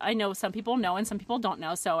term, which I know some people know and some people don't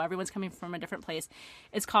know, so everyone's coming from a different place,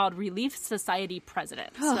 is called Relief Society President.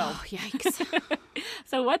 Oh, yikes.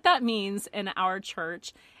 So what that means in our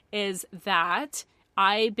church is that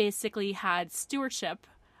I basically had stewardship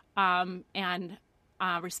and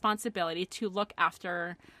responsibility to look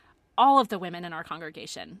after all of the women in our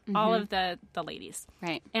congregation, all of the ladies.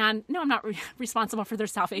 Right. And no, I'm not responsible for their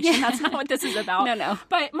salvation. That's not what this is about. No.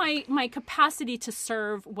 But my capacity to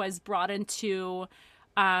serve was broadened to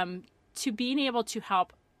to being able to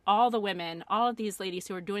help all the women, all of these ladies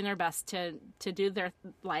who are doing their best to do their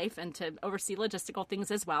life and to oversee logistical things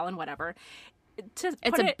as well and whatever.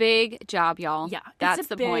 It's a big job, y'all. Yeah. That's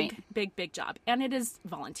the point. Big job. And it is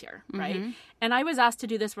volunteer, right? And I was asked to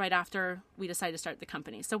do this right after we decided to start the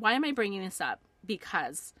company. So why am I bringing this up?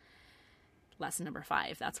 Because lesson number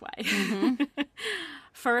 5, that's why.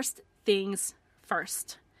 First things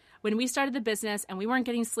first. When we started the business and we weren't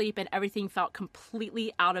getting sleep and everything felt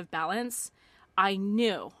completely out of balance, I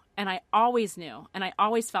knew, and I always knew, and I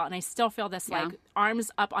always felt, and I still feel this like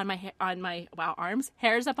arms up on my arms,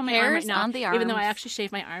 hairs up on my arm right now. On the arms. Even though I actually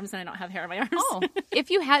shave my arms and I don't have hair on my arms. Oh, if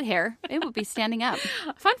you had hair, it would be standing up.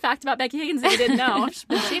 Fun fact about Becky Higgins that you didn't know. She's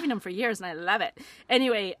been shaving them for years and I love it.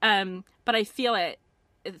 Anyway, but I feel it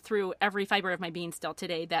through every fiber of my being still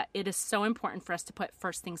today that it is so important for us to put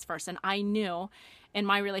first things first. And I knew in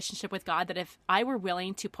my relationship with God that if I were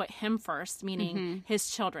willing to put him first, meaning his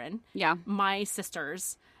children, my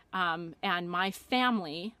sisters, and my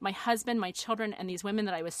family, my husband, my children, and these women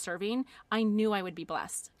that I was serving, I knew I would be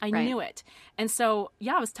blessed. I knew it. And so,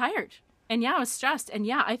 I was tired. And I was stressed. And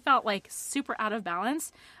I felt like super out of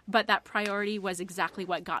balance. But that priority was exactly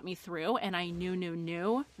what got me through. And I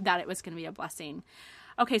knew that it was going to be a blessing.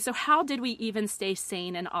 Okay, so how did we even stay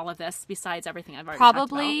sane in all of this besides everything I've already talked about?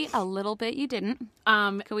 Probably a little bit you didn't.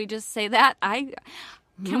 Can we just say that?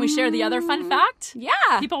 Can we share the other fun fact?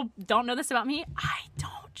 Yeah. People don't know this about me. I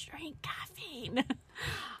don't drink caffeine.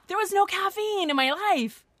 There was no caffeine in my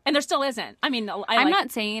life. And there still isn't. I mean, I'm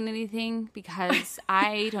not saying anything because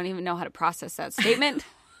I don't even know how to process that statement.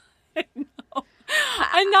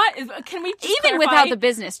 I'm not. Can we just even clarify? Without the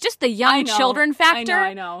business, just the young children factor?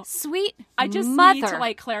 I know. Sweet I just mother. need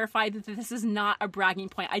to clarify that this is not a bragging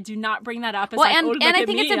point. I do not bring that up as and I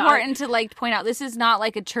think it's important to point out this is not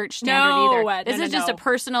like a church standard either. This is just a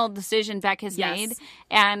personal decision Beck has made,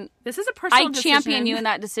 and this is a personal decision. I champion you in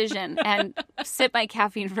that decision and sip my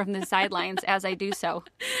caffeine from the sidelines as I do so.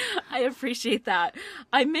 I appreciate that.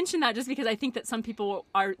 I mentioned that just because I think that some people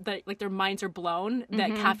are their minds are blown that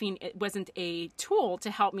caffeine wasn't a tool to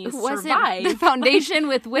help me survive. The foundation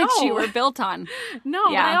with which you were built on. No,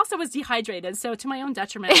 but I also was dehydrated, so to my own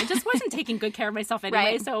detriment. I just wasn't taking good care of myself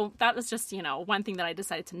anyway, so that was just, one thing that I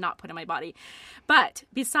decided to not put in my body. But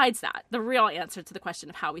besides that, the real answer to the question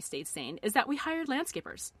of how we stayed sane is that we hired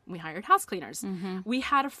landscapers. We hired house cleaners. We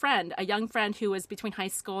had a young friend who was between high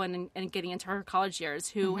school and getting into her college years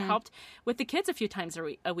who helped with the kids a few times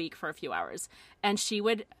a week for a few hours. And she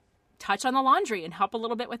would touch on the laundry and help a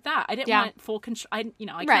little bit with that. I didn't want full control. I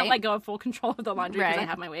can't let go of full control of the laundry because I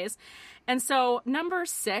have my ways. And so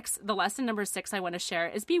the lesson number 6 I want to share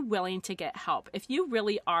is be willing to get help. If you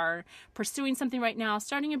really are pursuing something right now,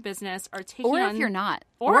 starting a business or taking if you're not,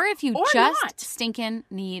 or if you just stinking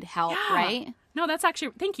need help, right? No, that's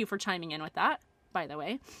actually, thank you for chiming in with that, by the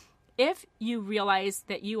way. If you realize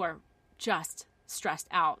that you are just stressed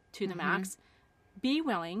out to the max, be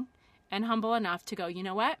willing and humble enough to go, you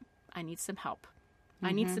know what? I need some help.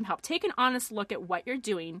 I need some help. Take an honest look at what you're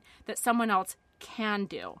doing that someone else can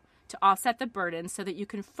do to offset the burden so that you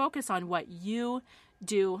can focus on what you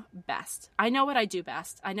do best. I know what I do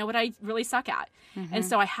best. I know what I really suck at. And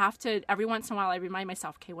so I have to, every once in a while, I remind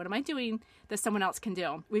myself, okay, what am I doing that someone else can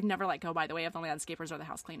do? We've never let go, by the way, of the landscapers or the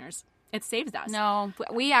house cleaners. It saves us. No,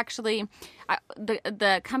 we actually,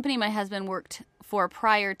 the company my husband worked for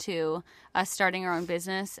prior to us starting our own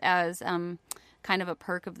business as kind of a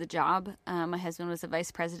perk of the job. My husband was a vice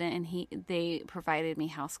president, and they provided me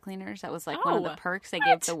house cleaners. That was one of the perks they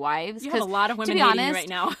gave the wives. You have a lot of women hating you right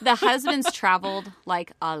now. The husbands traveled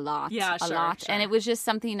a lot, Sure. And it was just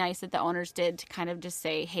something nice that the owners did to kind of just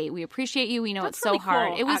say, "Hey, we appreciate you. We know That's it's so really hard."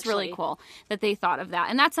 cool, It was really cool that they thought of that,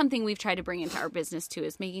 and that's something we've tried to bring into our business too.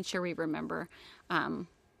 Is making sure we remember.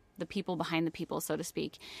 The people behind the people, so to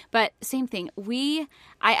speak. But same thing.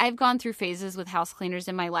 I've gone through phases with house cleaners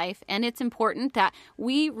in my life, and it's important that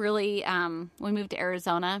we really, we moved to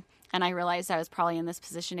Arizona, and I realized I was probably in this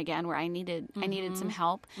position again where I needed some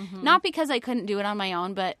help. Not because I couldn't do it on my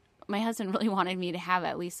own, but my husband really wanted me to have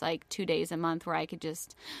at least 2 days a month where I could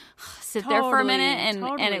just sit there for a minute,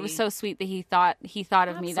 and it was so sweet that he thought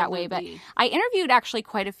of me that way. But I interviewed actually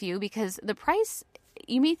quite a few because the price.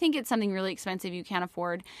 You may think it's something really expensive you can't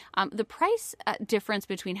afford. The price difference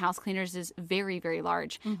between house cleaners is very, very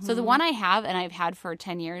large. So the one I have and I've had for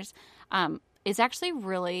 10 years is actually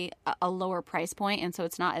really a lower price point, and so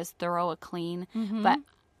it's not as thorough a clean, but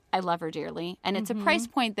I love her dearly. And it's a price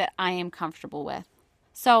point that I am comfortable with.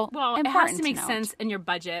 So it has to make sense in your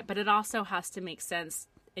budget, but it also has to make sense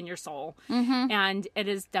in your soul. And it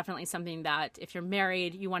is definitely something that if you're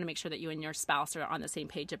married, you want to make sure that you and your spouse are on the same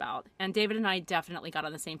page about. And David and I definitely got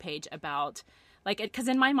on the same page about, like, because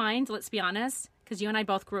in my mind, let's be honest, because you and I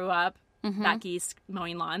both grew up back east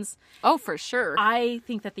mowing lawns. Oh, for sure. I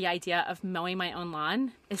think that the idea of mowing my own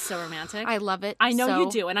lawn is so romantic. I love it. I know so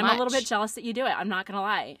you do, and I'm much. a little bit jealous that you do it. I'm not going to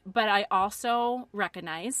lie. But I also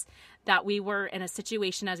recognize that we were in a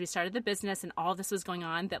situation as we started the business and all this was going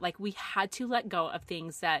on that, like, we had to let go of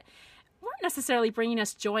things that weren't necessarily bringing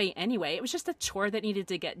us joy anyway. It was just a chore that needed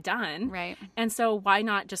to get done. Right. And so why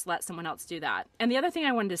not just let someone else do that? And the other thing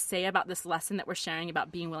I wanted to say about this lesson that we're sharing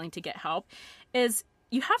about being willing to get help is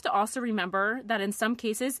you have to also remember that in some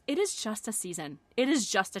cases, it is just a season. It is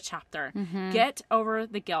just a chapter. Get over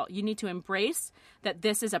the guilt. You need to embrace that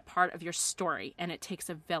this is a part of your story and it takes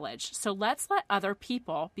a village. So let's let other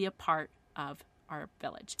people be a part of our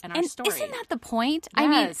village and our story. Isn't that the point?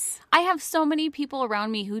 Yes. I mean, I have so many people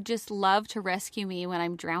around me who just love to rescue me when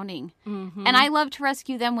I'm drowning. And I love to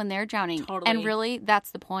rescue them when they're drowning. Totally. And really,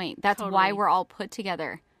 that's the point. That's Totally. why we're all put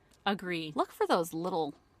together. Agree. Look for those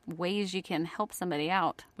little ways you can help somebody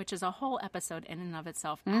out. Which is a whole episode in and of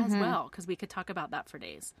itself as well, because we could talk about that for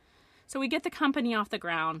days. So we get the company off the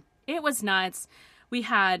ground. It was nuts. We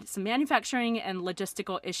had some manufacturing and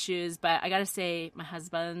logistical issues, but I got to say, my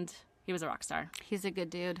husband, he was a rock star. He's a good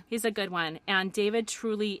dude. He's a good one. And David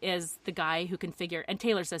truly is the guy who can figure, and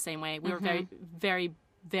Taylor's the same way. We were very, very,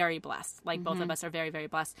 very blessed. Like, both of us are very, very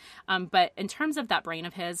blessed. But in terms of that brain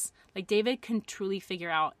of his, like, David can truly figure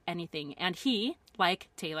out anything. And he, like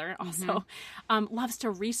Taylor, also loves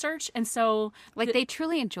to research. And so, Like, they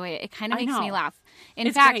truly enjoy it. It kind of makes know. me laugh. In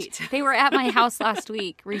It's fact, great. they were at my house last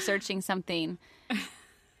week researching something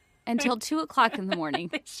until 2 o'clock in the morning.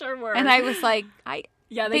 they sure were. And I was like,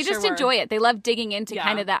 yeah, they sure just were. enjoy it. They love digging into Yeah.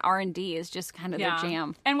 kind of that R&D is just kind of their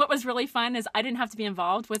jam. And what was really fun is I didn't have to be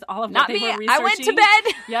involved with all of Not what they me. were researching. I went to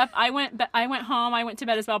bed. Yep, I went home. I went to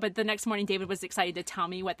bed as well. But the next morning, David was excited to tell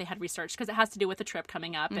me what they had researched because it has to do with the trip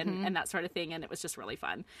coming up and that sort of thing. And it was just really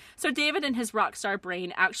fun. So David and his rock star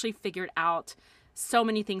brain actually figured out so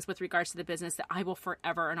many things with regards to the business that I will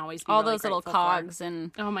forever and always be All really those little grateful for. cogs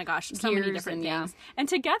and Oh my gosh, so many gears different and, yeah. things. And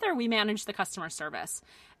together we managed the customer service.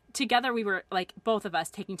 Together we were, like, both of us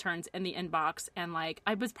taking turns in the inbox, and, like,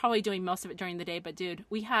 I was probably doing most of it during the day, but dude,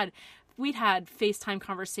 we'd had FaceTime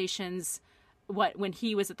conversations when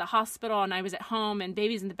he was at the hospital and I was at home and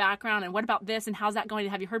baby's in the background and what about this and how's that going?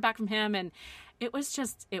 Have you heard back from him? And it was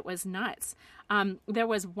nuts. There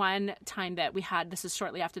was one time that we had, this is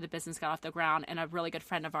shortly after the business got off the ground, and a really good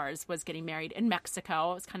friend of ours was getting married in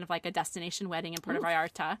Mexico. It was kind of like a destination wedding in Puerto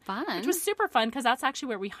Vallarta. fun. Which was super fun because that's actually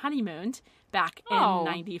where we honeymooned back in Oh.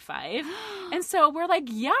 95. And so we're like,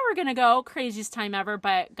 yeah, we're going to go. Craziest time ever.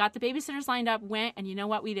 But got the babysitters lined up, went, and you know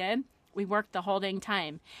what we did? We worked the whole dang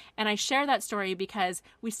time. And I share that story because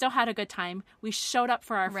we still had a good time. We showed up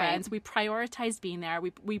for our Right. friends. We prioritized being there.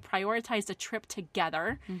 We prioritized a trip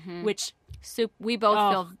together, which we both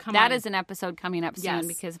Oh, feel come that on. is an episode coming up soon Yes.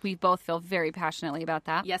 because we both feel very passionately about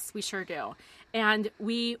that. yes, we sure do. And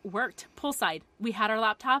we worked poolside. We had our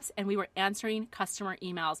laptops and we were answering customer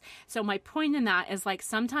emails. So my point in that is, like,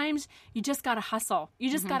 sometimes you just got to hustle. You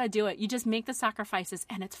just got to do it. You just make the sacrifices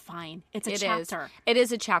and it's fine. It's a chapter. It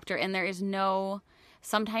is a chapter, and there is no.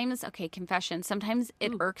 Sometimes, okay, confession. Sometimes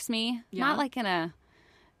it irks me, Yeah. not like in a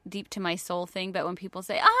deep to my soul thing, but when people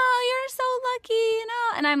say, "Oh, you're so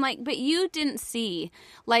lucky," and I'm like, "But you didn't see.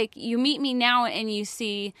 Like, you meet me now, and you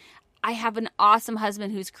see." I have an awesome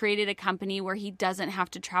husband who's created a company where he doesn't have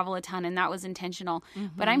to travel a ton, and that was intentional.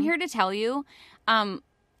 But I'm here to tell you,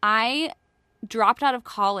 I dropped out of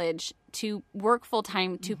college to work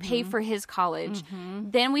full-time to pay for his college.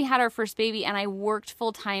 Then we had our first baby, and I worked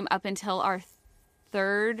full-time up until our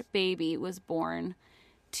third baby was born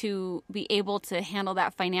to be able to handle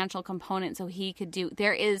that financial component so he could do.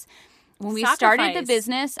 There is... When we started the Sacrifice.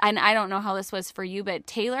 business, and I don't know how this was for you, but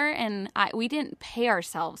Taylor and I, we didn't pay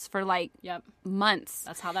ourselves for like Yep. months.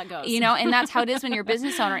 That's how that goes. You know, and that's how it is when you're a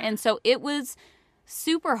business owner. And so it was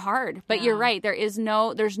super hard. But you're right. There's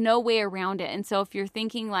no way around it. And so if you're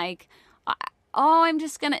thinking like, oh, I'm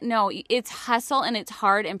just going to, no, it's hustle and it's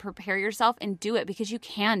hard, and prepare yourself and do it because you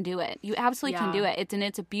can do it. You absolutely can do it.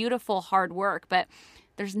 It's a beautiful hard work, but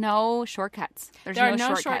there's no shortcuts. There are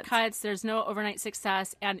no shortcuts. There's no overnight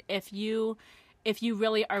success. And if you if you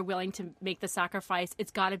really are willing to make the sacrifice,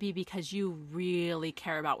 it's got to be because you really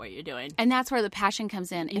care about what you're doing. And that's where the passion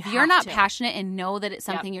comes in. If you're have not to. passionate and know that it's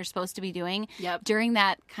something you're supposed to be doing, Yep. during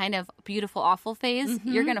that kind of beautiful, awful phase,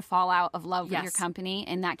 you're going to fall out of love with your Yes. company,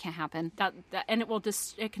 and that can't happen. That and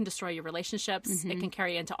it can destroy your relationships. It can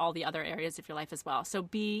carry into all the other areas of your life as well. So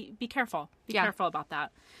be careful. Be Yeah. careful about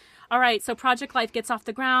that. All right, so Project Life gets off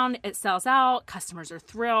the ground. It sells out. Customers are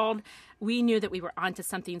thrilled. We knew that we were onto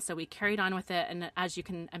something, so we carried on with it. And as you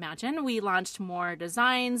can imagine, we launched more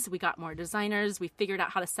designs. We got more designers. We figured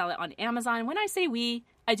out how to sell it on Amazon. When I say we,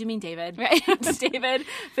 I do mean David. Right. David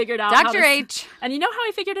figured out Dr. H. And you know how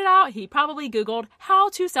he figured it out? He probably Googled how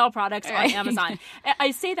to sell products on Right. Amazon.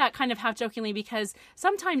 I say that kind of half jokingly because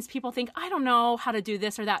sometimes people think, I don't know how to do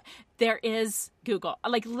this or that. There is Google.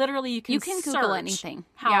 Like literally you can Google search anything.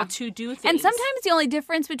 how Yeah. to do things. And sometimes the only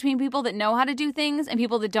difference between people that know how to do things and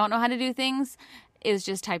people that don't know how to do things is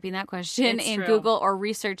just typing that question It's in true. Google or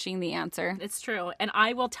researching the answer. It's true. And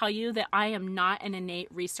I will tell you that I am not an innate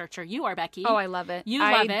researcher. You are, Becky. Oh, I love it. You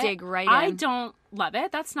love it. I dig right I in. don't love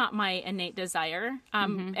it. That's not my innate desire.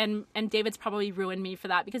 And David's probably ruined me for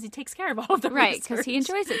that because he takes care of all of the Right, research. because he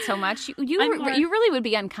enjoys it so much. You I'm more- really would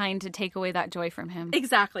be unkind to take away that joy from him.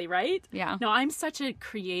 Exactly, right? Yeah. No, I'm such a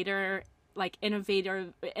creator, like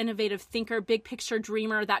innovative thinker, big picture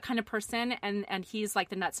dreamer, that kind of person. And he's like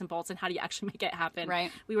the nuts and bolts and how do you actually make it happen?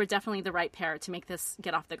 Right. We were definitely the right pair to make this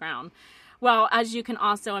get off the ground. Well, as you can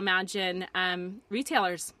also imagine,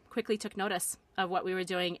 retailers quickly took notice of what we were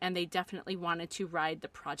doing, and they definitely wanted to ride the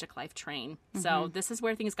Project Life train. So this is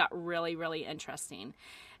where things got really, really interesting.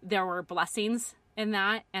 There were blessings in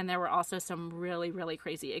that, and there were also some really, really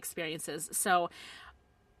crazy experiences. So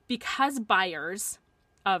because buyers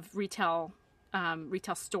of retail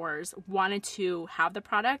stores wanted to have the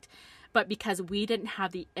product, but because we didn't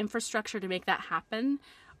have the infrastructure to make that happen,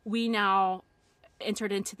 we now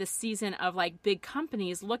entered into the season of like big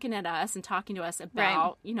companies looking at us and talking to us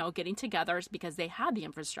about, getting together because they had the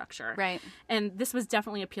infrastructure. Right. And this was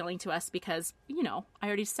definitely appealing to us because, I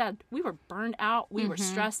already said we were burned out. We were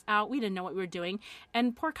stressed out. We didn't know what we were doing.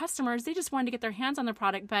 And poor customers, they just wanted to get their hands on the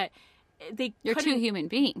product, but You're two human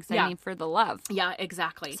beings. Yeah. I mean, for the love. Yeah,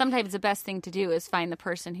 exactly. Sometimes the best thing to do is find the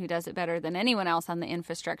person who does it better than anyone else on the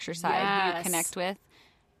infrastructure side who you Yes. connect with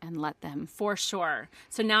and let them. For sure.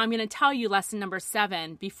 So now I'm going to tell you lesson number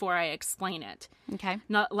 7 before I explain it. Okay.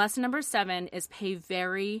 Now, lesson number 7 is pay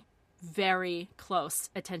very, very close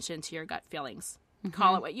attention to your gut feelings.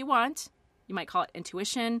 Call it what you want. You might call it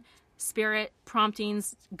intuition, spirit,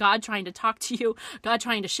 promptings, God trying to talk to you, God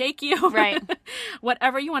trying to shake you. Right.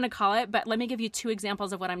 Whatever you want to call it. But let me give you 2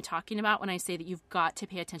 examples of what I'm talking about when I say that you've got to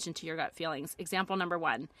pay attention to your gut feelings. Example number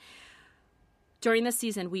 1. During this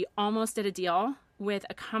season, we almost did a deal with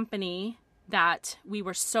a company that we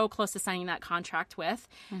were so close to signing that contract with.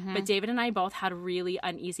 But David and I both had really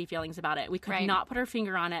uneasy feelings about it. We could Right. not put our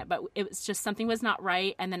finger on it, but it was just something was not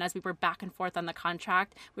right. And then as we were back and forth on the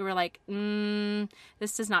contract, we were like,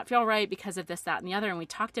 this does not feel right because of this, that, and the other. And we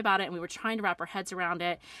talked about it and we were trying to wrap our heads around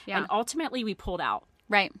it. Yeah. And ultimately we pulled out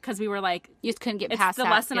Right. because we were like, You just couldn't get it's past the that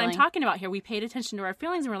lesson feeling. I'm talking about here. We paid attention to our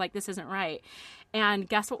feelings and we're like, this isn't right. And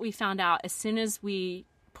guess what we found out? As soon as we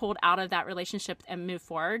pulled out of that relationship and moved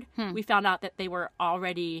forward, we found out that they were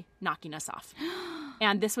already knocking us off.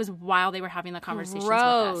 And this was while they were having the conversations with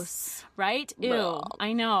us. Gross. Right? Ew. Ugh.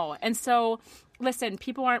 I know. And so listen,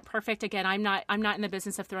 people aren't perfect. Again, I'm not in the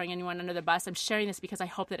business of throwing anyone under the bus. I'm sharing this because I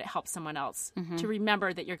hope that it helps someone else to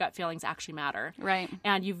remember that your gut feelings actually matter. Right.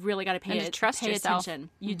 And you've really got to pay And to trust pay yourself. attention.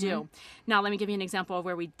 You do. Now, let me give you an example of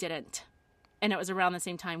where we didn't. And it was around the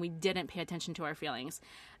same time we didn't pay attention to our feelings.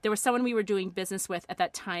 There was someone we were doing business with at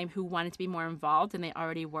that time who wanted to be more involved than they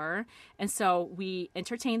already were. And so we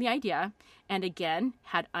entertained the idea and again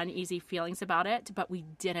had uneasy feelings about it, but we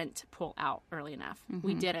didn't pull out early enough.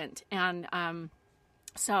 We didn't. And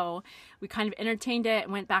so we kind of entertained it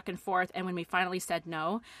and went back and forth. And when we finally said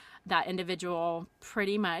no, that individual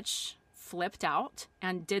pretty much flipped out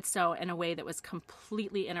and did so in a way that was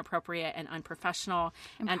completely inappropriate and unprofessional.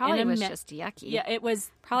 And in probably a was mi- just yucky. Yeah, it was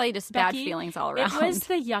Probably just bad Becky, feelings all around. It was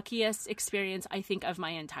the yuckiest experience, I think, of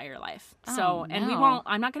my entire life. Oh, And we no. won't,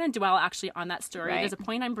 I'm not going to dwell actually on that story. Right. There's a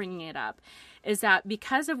point I'm bringing it up, is that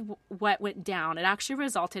because of what went down, it actually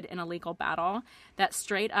resulted in a legal battle that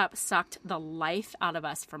straight up sucked the life out of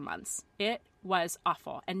us for months. It was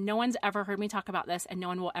awful. And no one's ever heard me talk about this, and no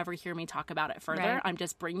one will ever hear me talk about it further. Right. I'm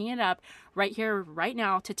just bringing it up right here, right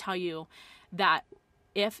now, to tell you that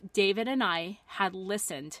if David and I had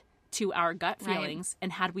listened to our gut Right. feelings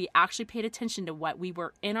and had we actually paid attention to what we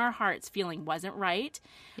were in our hearts feeling wasn't right,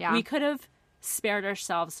 Yeah. we could have spared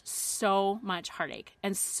ourselves so much heartache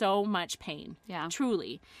and so much pain. Yeah.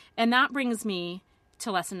 Truly. And that brings me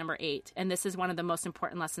to lesson number 8. And this is one of the most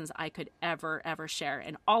important lessons I could ever share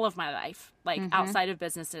in all of my life, like outside of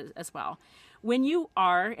businesses as well. When you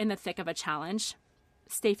are in the thick of a challenge,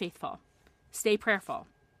 stay faithful, stay prayerful.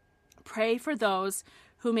 Pray for those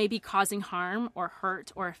who may be causing harm or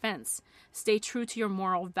hurt or offense. Stay true to your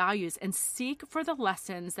moral values and seek for the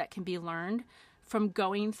lessons that can be learned from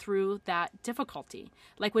going through that difficulty.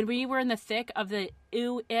 Like when we were in the thick of the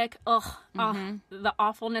the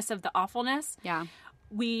awfulness of the awfulness. Yeah.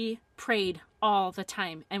 We prayed all the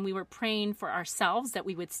time, and we were praying for ourselves that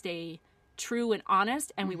we would stay true and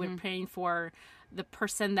honest, and we were praying for the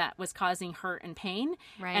person that was causing hurt and pain.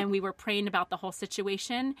 Right. And we were praying about the whole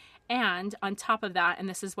situation. And on top of that, and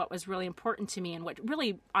this is what was really important to me and what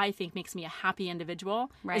really I think makes me a happy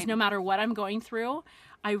individual, is no matter what I'm going through,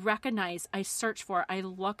 I recognize, I search for, I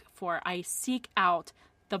look for, I seek out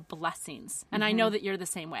the blessings. And I know that you're the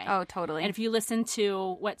same way. Oh, totally. And if you listen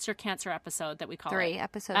to, what's your cancer episode that we call it?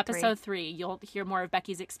 Episode 3. You'll hear more of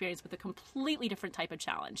Becky's experience with a completely different type of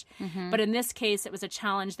challenge. But in this case, it was a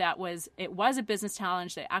challenge it was a business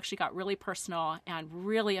challenge that actually got really personal and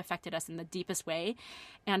really affected us in the deepest way.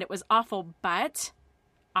 And it was awful, but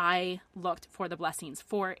I looked for the blessings.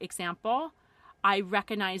 For example, I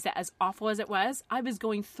recognized that as awful as it was, I was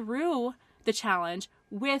going through the challenge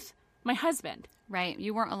with my husband. Right.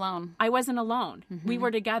 You weren't alone. I wasn't alone. We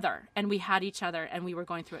were together, and we had each other, and we were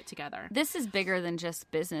going through it together. This is bigger than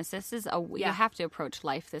just business. This is you have to approach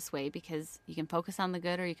life this way because you can focus on the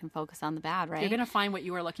good or you can focus on the bad, right? You're going to find what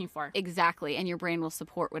you are looking for. Exactly. And your brain will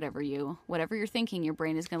support whatever you're thinking. Your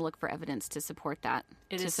brain is going to look for evidence to support that.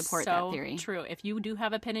 Support that theory. True. If you do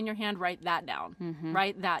have a pen in your hand, write that down.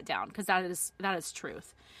 Write that down because that is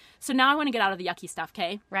truth. So now I want to get out of the yucky stuff,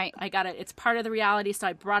 okay? Right. I got it. It's part of the reality, so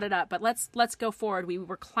I brought it up. But let's go forward. We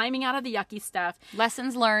were climbing out of the yucky stuff.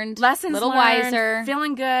 Lessons learned. Little wiser.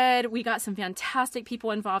 Feeling good. We got some fantastic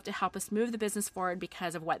people involved to help us move the business forward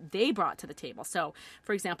because of what they brought to the table. So,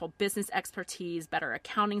 for example, business expertise, better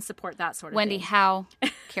accounting support, that sort of Wendy thing. Howe,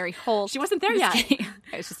 Carrie Holt. She wasn't there yet.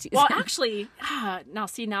 I was just teasing. Well, actually,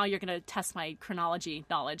 now you're going to test my chronology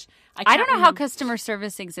knowledge. I don't know how customer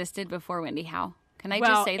service existed before Wendy Howe. Can I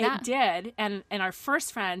just say that? It did. And our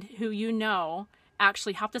first friend, who you know,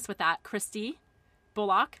 actually helped us with that, Christy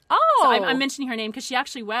Bullock. Oh. So I'm mentioning her name because she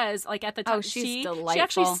actually was, like, at the time. Oh, she's delightful. She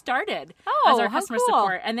actually started as our customer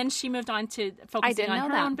support. And then she moved on to focusing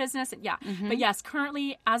on her own business. Yeah. But yes,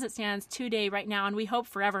 currently, as it stands today, right now, and we hope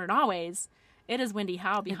forever and always, it is Wendy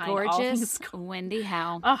Howe behind all things. Gorgeous Wendy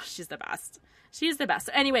Howe. Oh, she's the best. She's the best.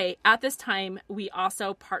 So anyway, at this time, we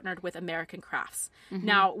also partnered with American Crafts.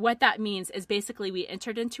 Now, what that means is basically we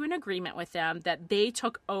entered into an agreement with them that they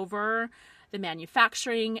took over the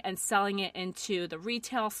manufacturing and selling it into the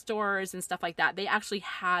retail stores and stuff like that. They actually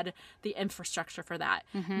had the infrastructure for that.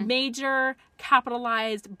 Major,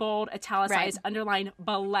 capitalized, bold, italicized, underlined,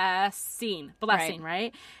 blessing,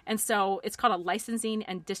 right? And so it's called a licensing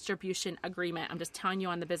and distribution agreement. I'm just telling you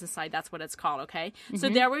on the business side, that's what it's called, okay? So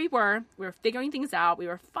there we were figuring things out. We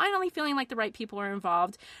were finally feeling like the right people were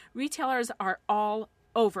involved. Retailers are all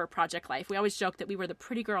over Project Life. We always joke that we were the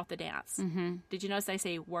pretty girl at the dance. Did you notice I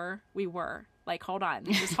say were? We were. Like, hold on.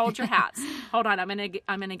 Just hold your hats. Hold on. I'm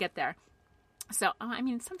gonna get there. So, I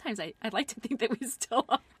mean, sometimes I'd like to think that we still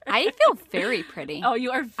are. I feel very pretty. Oh,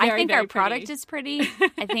 you are very, I think very our product is pretty.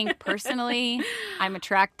 I think personally I'm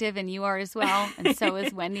attractive and you are as well. And so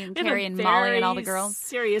is Wendy and Carrie and Molly and all the girls.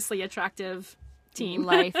 Seriously attractive team.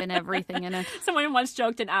 Life and everything in it. Someone once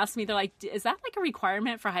joked and asked me, they're like, is that like a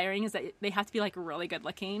requirement for hiring? Is that they have to be like really good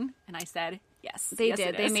looking? And I said, yes. They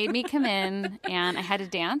did. They made me come in and I had to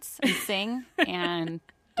dance and sing and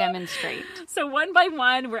demonstrate. So one by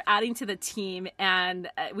one, we're adding to the team, and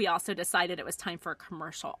we also decided it was time for a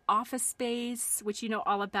commercial office space, which you know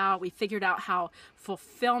all about. We figured out how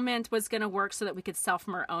fulfillment was going to work so that we could sell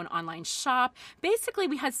from our own online shop. Basically,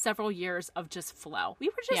 we had several years of just flow. We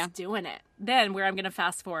were just doing it. Then where I'm going to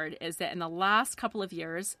fast forward is that in the last couple of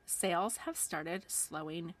years, sales have started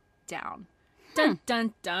slowing down. Dun,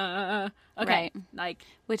 dun, dun. Okay. Right.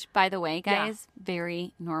 Which, by the way, guys,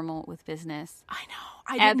 very normal with business. I know.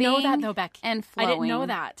 I didn't know that, though, Beck. And flowing. I didn't know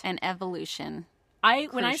that. And evolution.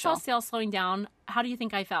 When I saw sales slowing down, how do you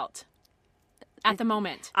think I felt at the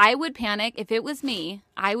moment? I would panic. If it was me,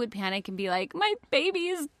 I would panic and be like, my baby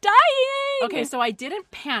is dying. Okay, so I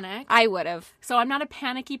didn't panic. I would have. So I'm not a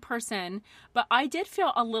panicky person, but I did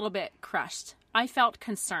feel a little bit crushed. I felt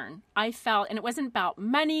concern. And it wasn't about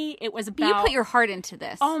money. It was about... You put your heart into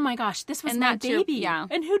this. Oh my gosh, this was my baby. Yeah.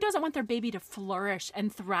 And who doesn't want their baby to flourish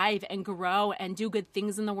and thrive and grow and do good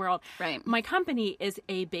things in the world? Right. My company is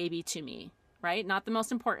a baby to me, right? Not the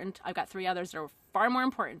most important. I've got 3 others that are far more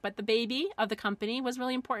important. But the baby of the company was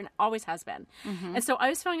really important. Always has been. Mm-hmm. And so I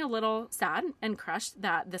was feeling a little sad and crushed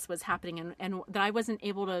that this was happening and that I wasn't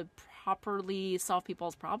able to properly solve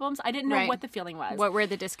people's problems. I didn't know what the feeling was. Where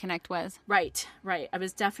the disconnect was. Right. I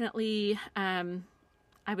was definitely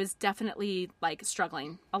like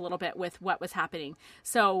struggling a little bit with what was happening.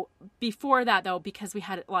 So before that though, because we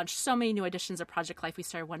had launched so many new editions of Project Life, we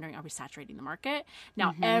started wondering, are we saturating the market?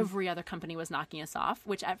 Now every other company was knocking us off,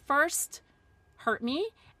 which at first hurt me.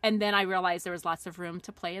 And then I realized there was lots of room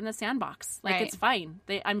to play in the sandbox. Like, it's fine.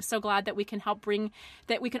 I'm so glad that we can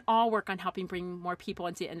we can all work on helping bring more people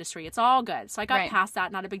into the industry. It's all good. So I got past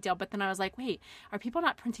that, not a big deal. But then I was like, wait, are people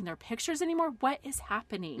not printing their pictures anymore? What is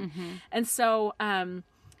happening? Mm-hmm. And so,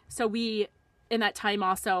 we, in that time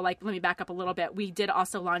also, like, let me back up a little bit. We did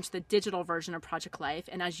also launch the digital version of Project Life.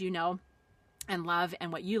 And as you know, and love,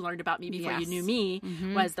 and what you learned about me before you knew me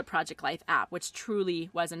was the Project Life app, which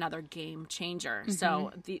truly was another game changer. Mm-hmm.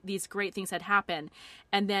 So these great things had happened.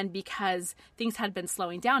 And then because things had been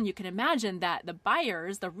slowing down, you can imagine that the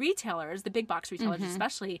buyers, the retailers, the big box retailers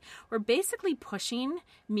especially, were basically pushing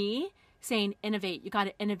me, saying, innovate, you got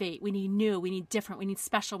to innovate. We need new, we need different, we need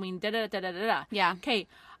special, we need da-da-da-da-da-da. Yeah. Okay,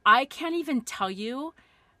 I can't even tell you.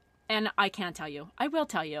 And I can't tell you. I will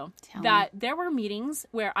tell you that there were meetings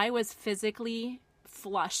where I was physically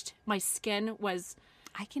flushed. My skin was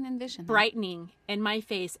I can envision brightening in my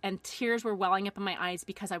face, and tears were welling up in my eyes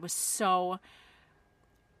because I was so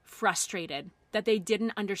frustrated that they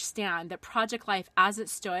didn't understand that Project Life as it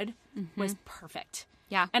stood was perfect.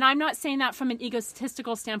 Yeah. And I'm not saying that from an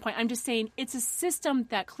egotistical standpoint. I'm just saying it's a system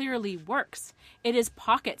that clearly works. It is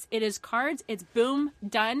pockets. It is cards. It's boom,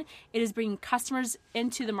 done. It is bringing customers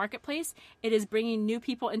into the marketplace. It is bringing new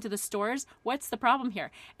people into the stores. What's the problem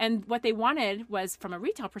here? And what they wanted was, from a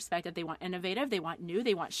retail perspective, they want innovative, they want new,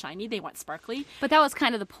 they want shiny, they want sparkly. But that was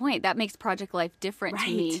kind of the point. That makes Project Life different to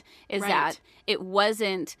me, is that it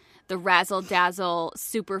wasn't the razzle-dazzle,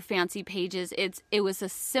 super fancy pages. It was a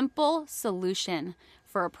simple solution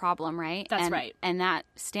for a problem, right? That's right. And that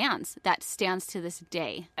stands. That stands to this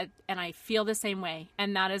day. And I feel the same way.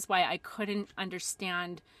 And that is why I couldn't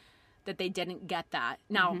understand that they didn't get that.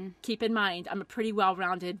 Now, keep in mind, I'm a pretty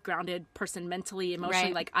well-rounded, grounded person mentally, emotionally.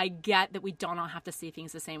 Right. Like, I get that we don't all have to see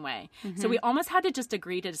things the same way. So we almost had to just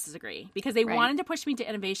agree to disagree because they wanted to push me to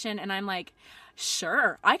innovation. And I'm like,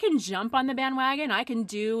 sure, I can jump on the bandwagon. I can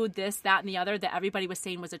do this, that, and the other that everybody was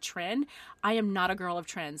saying was a trend. I am not a girl of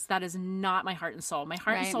trends. That is not my heart and soul. My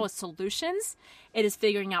heart and soul is solutions. It is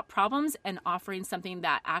figuring out problems and offering something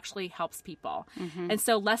that actually helps people. And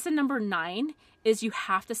so lesson number 9 is you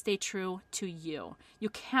have to stay true to you. You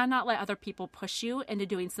cannot let other people push you into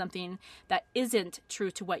doing something that isn't true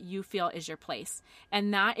to what you feel is your place.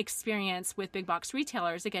 And that experience with big box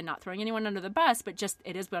retailers, again, not throwing anyone under the bus, but just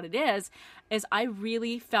it is what it is I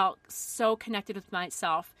really felt so connected with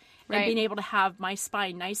myself and being able to have my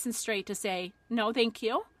spine nice and straight to say, no, thank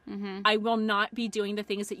you. I will not be doing the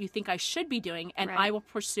things that you think I should be doing, and I will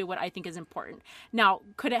pursue what I think is important. Now,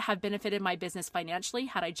 could it have benefited my business financially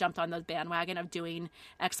had I jumped on the bandwagon of doing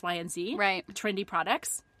X, Y, and Z? Right. Trendy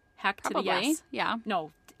products? Heck Probably. to the yes. Yeah.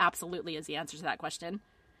 No, absolutely is the answer to that question.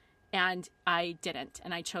 And I didn't,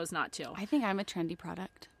 and I chose not to. I think I'm a trendy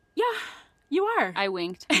product. Yeah, you are. I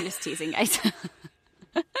winked. I'm just teasing, guys.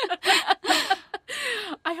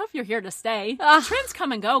 I hope you're here to stay. Trends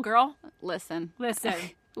come and go, girl. Listen.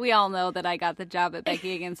 We all know that I got the job at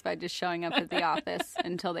Becky Higgins by just showing up at the office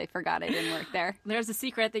until they forgot I didn't work there. There's a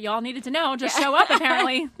secret that y'all needed to know. Just show up,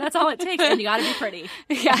 apparently. That's all it takes. And you got to be pretty.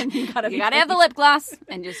 Yeah, you got to have the lip gloss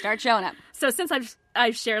and just start showing up. So since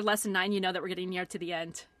I've shared lesson 9, you know that we're getting near to the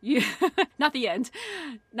end. Not the end.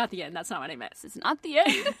 Not the end. That's not what I meant. It's not the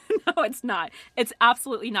end. No, it's not. It's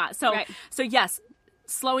absolutely not. So yes.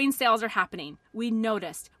 Slowing sales are happening. We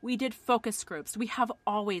noticed. We did focus groups. We have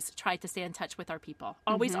always tried to stay in touch with our people.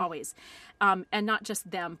 Always. And not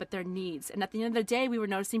just them, but their needs. And at the end of the day, we were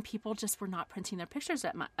noticing people just were not printing their pictures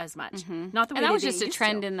as much. Not the way and that was just a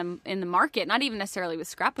trend in the market, not even necessarily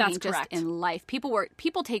with scrapbooking, just in life.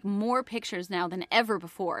 People take more pictures now than ever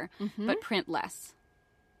before, but print less.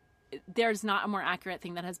 There's not a more accurate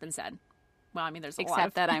thing that has been said. Well, I mean, there's a lot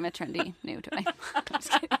Except that I'm a trendy new toy. I'm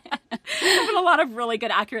just kidding. There's been a lot of really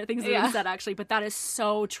good, accurate things that have been said, actually, but that is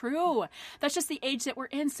so true. That's just the age that we're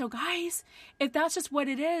in. So, guys, if that's just what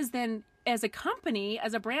it is, then as a company,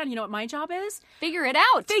 as a brand, you know what my job is? Figure it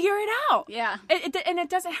out. Figure it out. Yeah. And it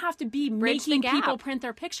doesn't have to be Bridge the making gap. people print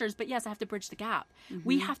their pictures, but yes, I have to bridge the gap.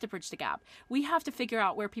 We have to bridge the gap. We have to figure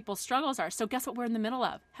out where people's struggles are. So guess what we're in the middle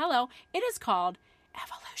of? Hello. It is called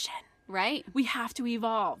evolution. Right. We have to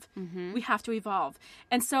evolve. We have to evolve.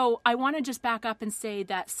 And so I want to just back up and say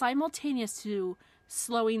that simultaneous to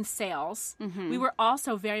slowing sales, we were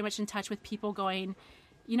also very much in touch with people going,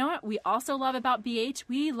 you know what we also love about BH?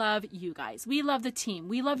 We love you guys. We love the team.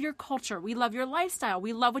 We love your culture. We love your lifestyle.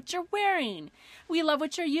 We love what you're wearing. We love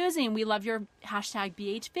what you're using. We love your hashtag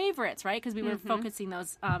BH favorites, right? Because we were focusing on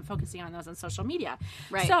those on social media.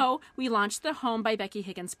 Right. So we launched the Home by Becky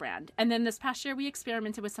Higgins brand. And then this past year, we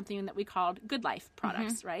experimented with something that we called Good Life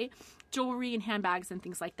products, right? Jewelry and handbags and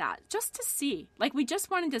things like that, just to see. Like, we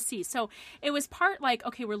just wanted to see. So it was part like,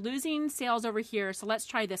 okay, we're losing sales over here, so let's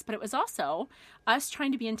try this. But it was also us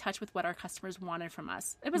trying to be in touch with what our customers wanted from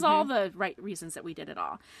us. It was all the right reasons that we did it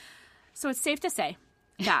all. So it's safe to say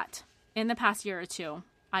that in the past year or two,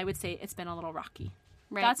 I would say it's been a little rocky.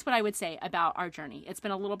 Right. That's what I would say about our journey. It's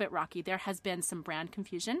been a little bit rocky. There has been some brand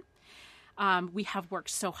confusion. We have worked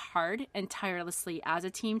so hard and tirelessly as a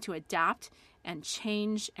team to adapt and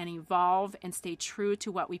change and evolve and stay true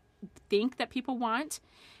to what we think that people want.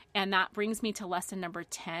 And that brings me to lesson number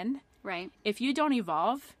 10. Right. If you don't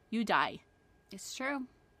evolve, you die. It's true.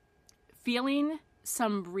 Feeling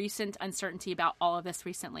some recent uncertainty about all of this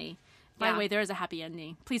recently. By the way, there is a happy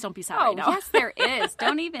ending. Please don't be sad right now. Yes, there is.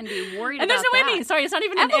 Don't even be worried and about there's no that. ending. Sorry, it's not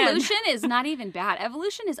even an end. Evolution is not even bad.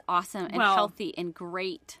 Evolution is awesome and healthy and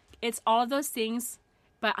great. It's all of those things,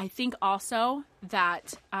 but I think also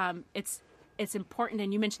that it's important,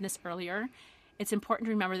 and you mentioned this earlier, it's important to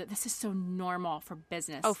remember that this is so normal for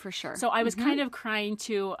business. Oh, for sure. So I was kind of crying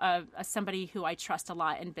to somebody who I trust a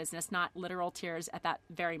lot in business, not literal tears at that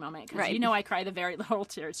very moment. Because you know I cry the very literal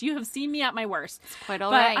tears. You have seen me at my worst. It's quite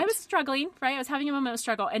all right. But I was struggling, right? I was having a moment of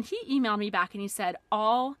struggle. And he emailed me back and he said,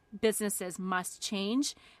 all businesses must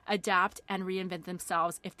change, adapt, and reinvent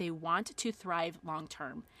themselves if they want to thrive long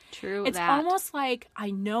term. True. It's almost like I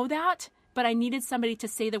know that, but I needed somebody to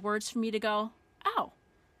say the words for me to go, oh,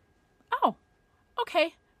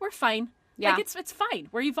 okay, we're fine. Yeah. Like it's fine.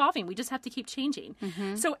 We're evolving. We just have to keep changing.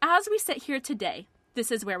 So as we sit here today,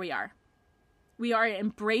 this is where we are. We are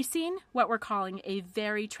embracing what we're calling a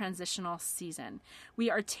very transitional season.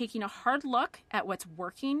 We are taking a hard look at what's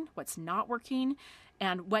working, what's not working,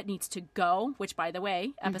 and what needs to go, which, by the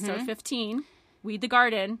way, episode 15, Weed the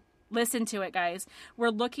Garden, listen to it, guys. We're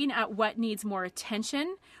looking at what needs more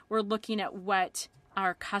attention. We're looking at what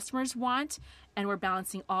our customers want, and we're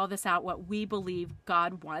balancing all this out, what we believe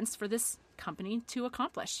God wants for this company to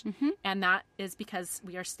accomplish. And that is because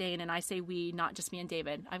we are staying, and I say we, not just me and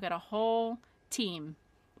David. I've got a whole team,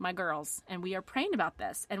 my girls, and we are praying about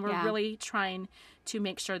this, and we're really trying to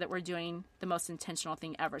make sure that we're doing the most intentional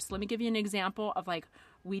thing ever. So let me give you an example of like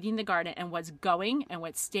weeding the garden and what's going and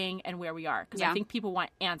what's staying and where we are, because I think people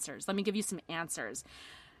want answers. Let me give you some answers.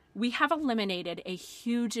 We have eliminated a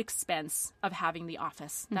huge expense of having the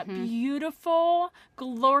office. That beautiful,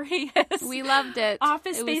 glorious we loved it.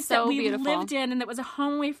 Office it space was so that we beautiful. lived in, and that was a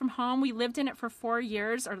home away from home. We lived in it for 4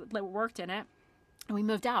 years, or worked in it, and we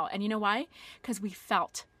moved out. And you know why? Because we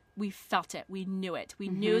felt it. We knew it. We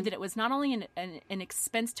knew that it was not only an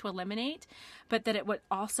expense to eliminate, but that it would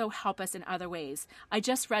also help us in other ways. I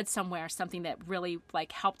just read somewhere something that really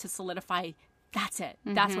like helped to solidify that's it.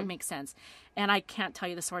 That's what makes sense. And I can't tell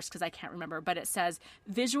you the source because I can't remember, but it says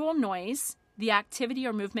visual noise, the activity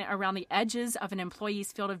or movement around the edges of an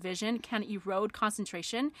employee's field of vision, can erode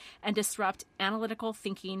concentration and disrupt analytical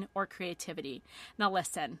thinking or creativity. Now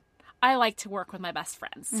listen, I like to work with my best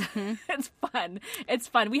friends. It's fun. It's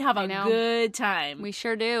fun. We have a good time. We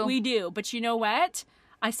sure do. We do. But you know what?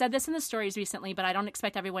 I said this in the stories recently, but I don't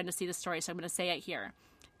expect everyone to see the story, so I'm going to say it here.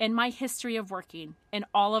 In my history of working, in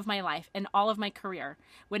all of my life, in all of my career,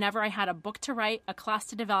 whenever I had a book to write, a class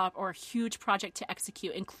to develop, or a huge project to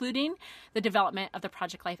execute, including the development of the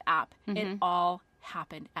Project Life app, it all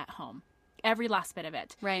happened at home. Every last bit of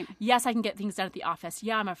it. Right. Yes, I can get things done at the office.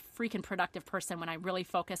 Yeah, I'm a freaking productive person when I really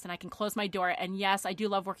focus and I can close my door. And yes, I do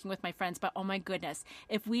love working with my friends, but oh my goodness,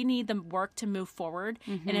 if we need the work to move forward,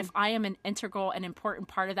 and if I am an integral and important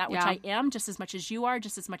part of that, which I am just as much as you are,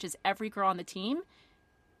 just as much as every girl on the team,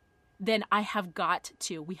 then we have got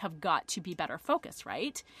to be better focused,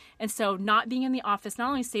 right? And so not being in the office not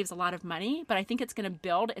only saves a lot of money, but I think it's going to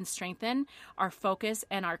build and strengthen our focus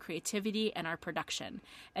and our creativity and our production.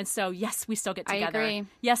 And so, yes, we still get together. I agree.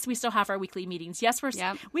 Yes, we still have our weekly meetings. Yes,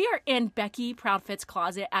 we are in Becky Proudfit's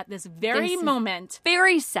closet at this very moment.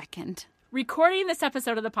 Very second. recording this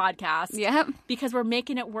episode of the podcast. Yep. Because we're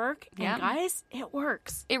making it work. And Yep. guys, it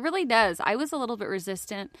works. It really does. I was a little bit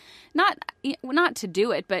resistant, not to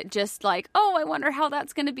do it, but just like, oh, I wonder how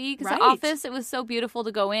that's going to be. Because Right. the office, it was so beautiful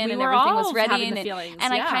to go in We and were everything all was ready. having the And, feelings,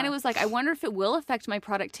 and yeah. I kind of was like, I wonder if it will affect my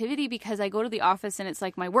productivity because I go to the office and it's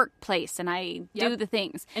like my workplace and I do Yep. the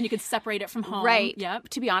things. And you can separate it from home. Right. Yep.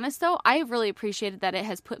 To be honest, though, I have really appreciated that it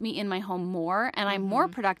has put me in my home more, and I'm more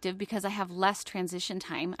productive because I have less transition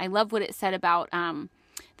time. I love what it said about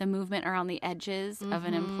the movement around the edges of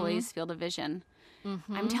an employee's field of vision.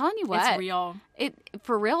 I'm telling you what, It's real. It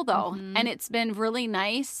for real though, and it's been really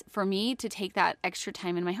nice for me to take that extra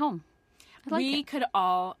time in my home. I like We it. could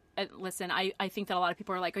all listen. I think that a lot of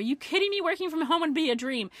people are like, "Are you kidding me? Working from home would be a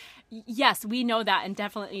dream." Yes, we know that, and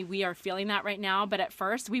definitely we are feeling that right now. But at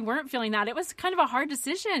first, we weren't feeling that. It was kind of a hard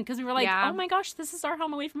decision because we were like, Yeah. "Oh my gosh, this is our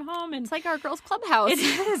home away from home," and It's like our girls' clubhouse. it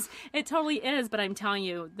is. It totally is. But I'm telling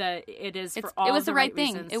you that it is for all. It was the right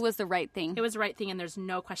thing. thing. It was the right thing. It was the right thing, and there's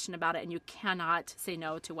no question about it, and you cannot say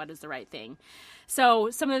no to what is the right thing. So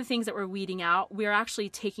some of the things that we're weeding out, we're actually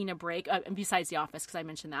taking a break, and besides the office, because I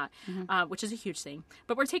mentioned that, which is a huge thing.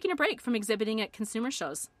 But we're taking a break from exhibiting at consumer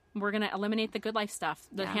shows. We're going to eliminate the Good Life stuff,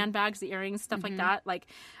 the handbags, the earrings, stuff like that. Like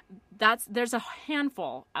there's a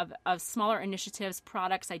handful of smaller initiatives,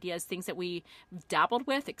 products, ideas, things that we dabbled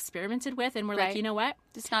with, experimented with, and we're like, Right. you know what?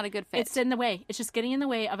 It's not a good fit. It's in the way. It's just getting in the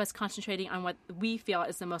way of us concentrating on what we feel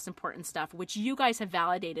is the most important stuff, which you guys have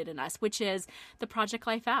validated in us, which is the Project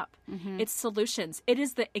Life app. It's solutions. It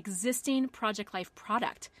is the existing Project Life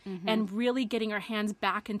product, and really getting our hands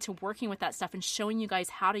back into working with that stuff and showing you guys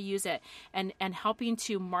how to use it and helping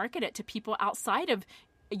to market it to people outside of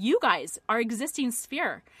you guys, our existing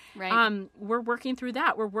sphere. Right. We're working through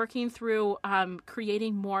that. We're working through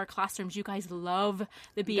creating more classrooms. You guys love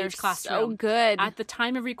the BH They're classroom. so good. At the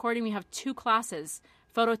time of recording, we have 2 classes,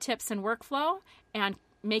 photo tips and workflow, and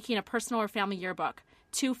making a personal or family yearbook.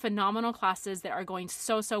 2 phenomenal classes that are going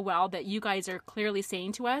so well that you guys are clearly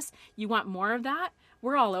saying to us, you want more of that?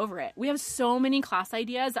 We're all over it. We have so many class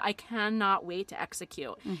ideas that I cannot wait to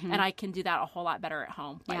execute. And I can do that a whole lot better at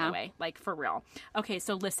home, by the way, like for real. Okay,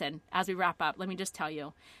 so listen, as we wrap up, let me just tell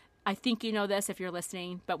you, I think you know this if you're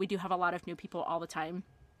listening, but we do have a lot of new people all the time.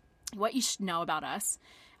 What you should know about us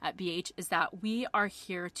at BH is that we are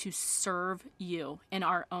here to serve you in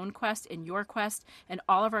our own quest, in your quest, and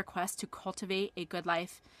all of our quests to cultivate a good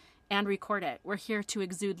life and record it. We're here to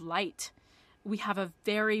exude light. We have a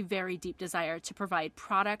very, very deep desire to provide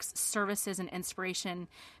products, services, and inspiration,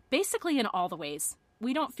 basically in all the ways.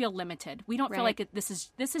 We don't feel limited. We don't feel Right. like this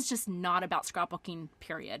is just not about scrapbooking,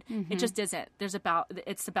 period. It just isn't.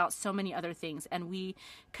 It's about so many other things. And we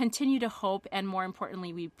continue to hope, and more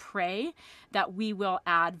importantly, we pray that we will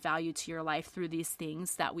add value to your life through these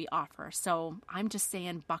things that we offer. So I'm just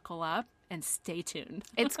saying, buckle up and stay tuned.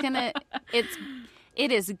 It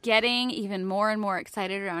is getting even more and more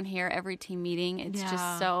excited around here every team meeting. It's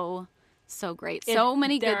just so great. So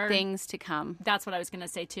many good things to come. That's what I was going to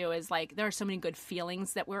say too, is like, there are so many good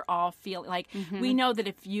feelings that we're all feeling. Like, we know that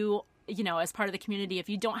if you as part of the community, if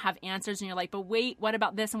you don't have answers and you're like, but wait, what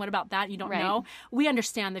about this and what about that? You don't know. We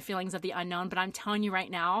understand the feelings of the unknown, but I'm telling you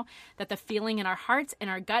right now that the feeling in our hearts and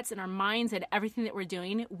our guts and our minds and everything that we're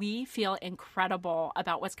doing, we feel incredible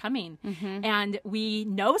about what's coming. And we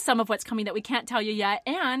know some of what's coming that we can't tell you yet.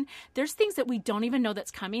 And there's things that we don't even know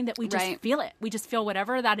that's coming that we just feel it. We just feel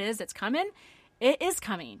whatever that is that's coming. It is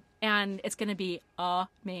coming. And it's going to be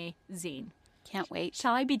amazing. Can't wait.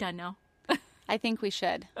 Shall I be done now? I think we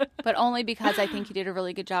should, but only because I think you did a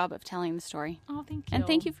really good job of telling the story. Oh, thank you. And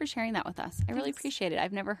thank you for sharing that with us. I really appreciate it.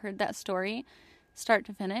 I've never heard that story start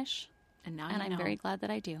to finish, And now and I'm very glad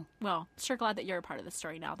that I do. Well, sure glad that you're a part of the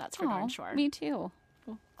story now. That's for darn sure. Me too.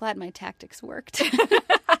 Glad my tactics worked.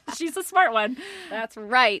 She's a smart one. That's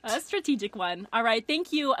right. A strategic one. All right.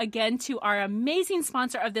 Thank you again to our amazing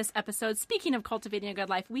sponsor of this episode. Speaking of cultivating a good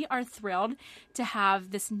life, we are thrilled to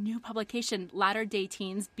have this new publication, Latter Day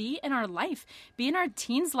Teens, be in our life, be in our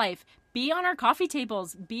teens' life, be on our coffee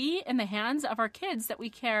tables, be in the hands of our kids that we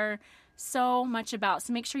care so much about.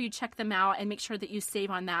 So make sure you check them out and make sure that you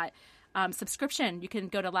save on that subscription. You can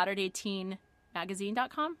go to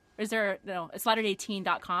latterdayteenmagazine.com. It's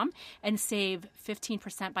latterdayteen.com and save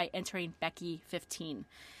 15% by entering Becky15.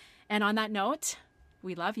 And on that note,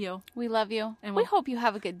 we love you. We love you. And we hope you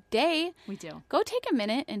have a good day. We do. Go take a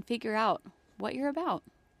minute and figure out what you're about.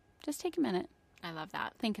 Just take a minute. I love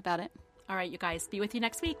that. Think about it. All right, you guys. Be with you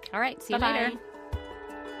next week. All right. See you Bye-bye. later.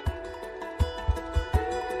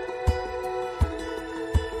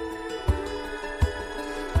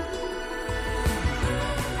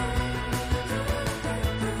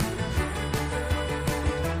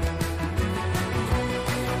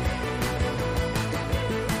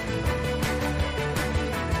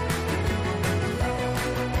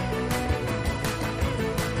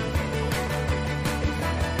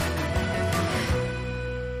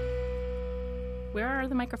 are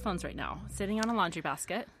the microphones right now? Sitting on a laundry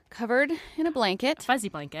basket. Covered in a blanket. Fuzzy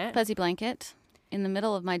blanket. Fuzzy blanket. In the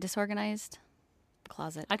middle of my disorganized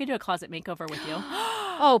closet. I could do a closet makeover with you.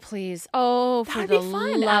 Oh, please. Oh, for That'd the be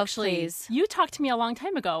fun, love, actually. please. You talked to me a long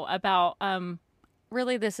time ago about...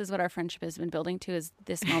 Really, this is what our friendship has been building to, is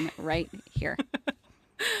this moment right here.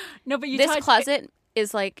 No, but you This talked... closet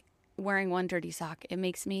is like wearing one dirty sock. It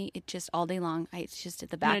makes me, it just all day long. It's just at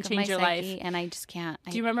the back of my change your psyche, life. and I just can't.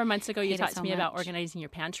 Do you remember months ago you hate it talked to so me about much. organizing your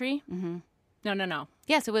pantry? Mm-hmm. No.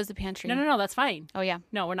 Yes, it was the pantry. No, that's fine. Oh, yeah.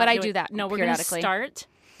 No, we're not But I doing- do that No, we're going to periodically. start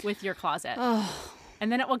with your closet. Oh,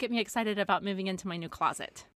 And then it will get me excited about moving into my new closet.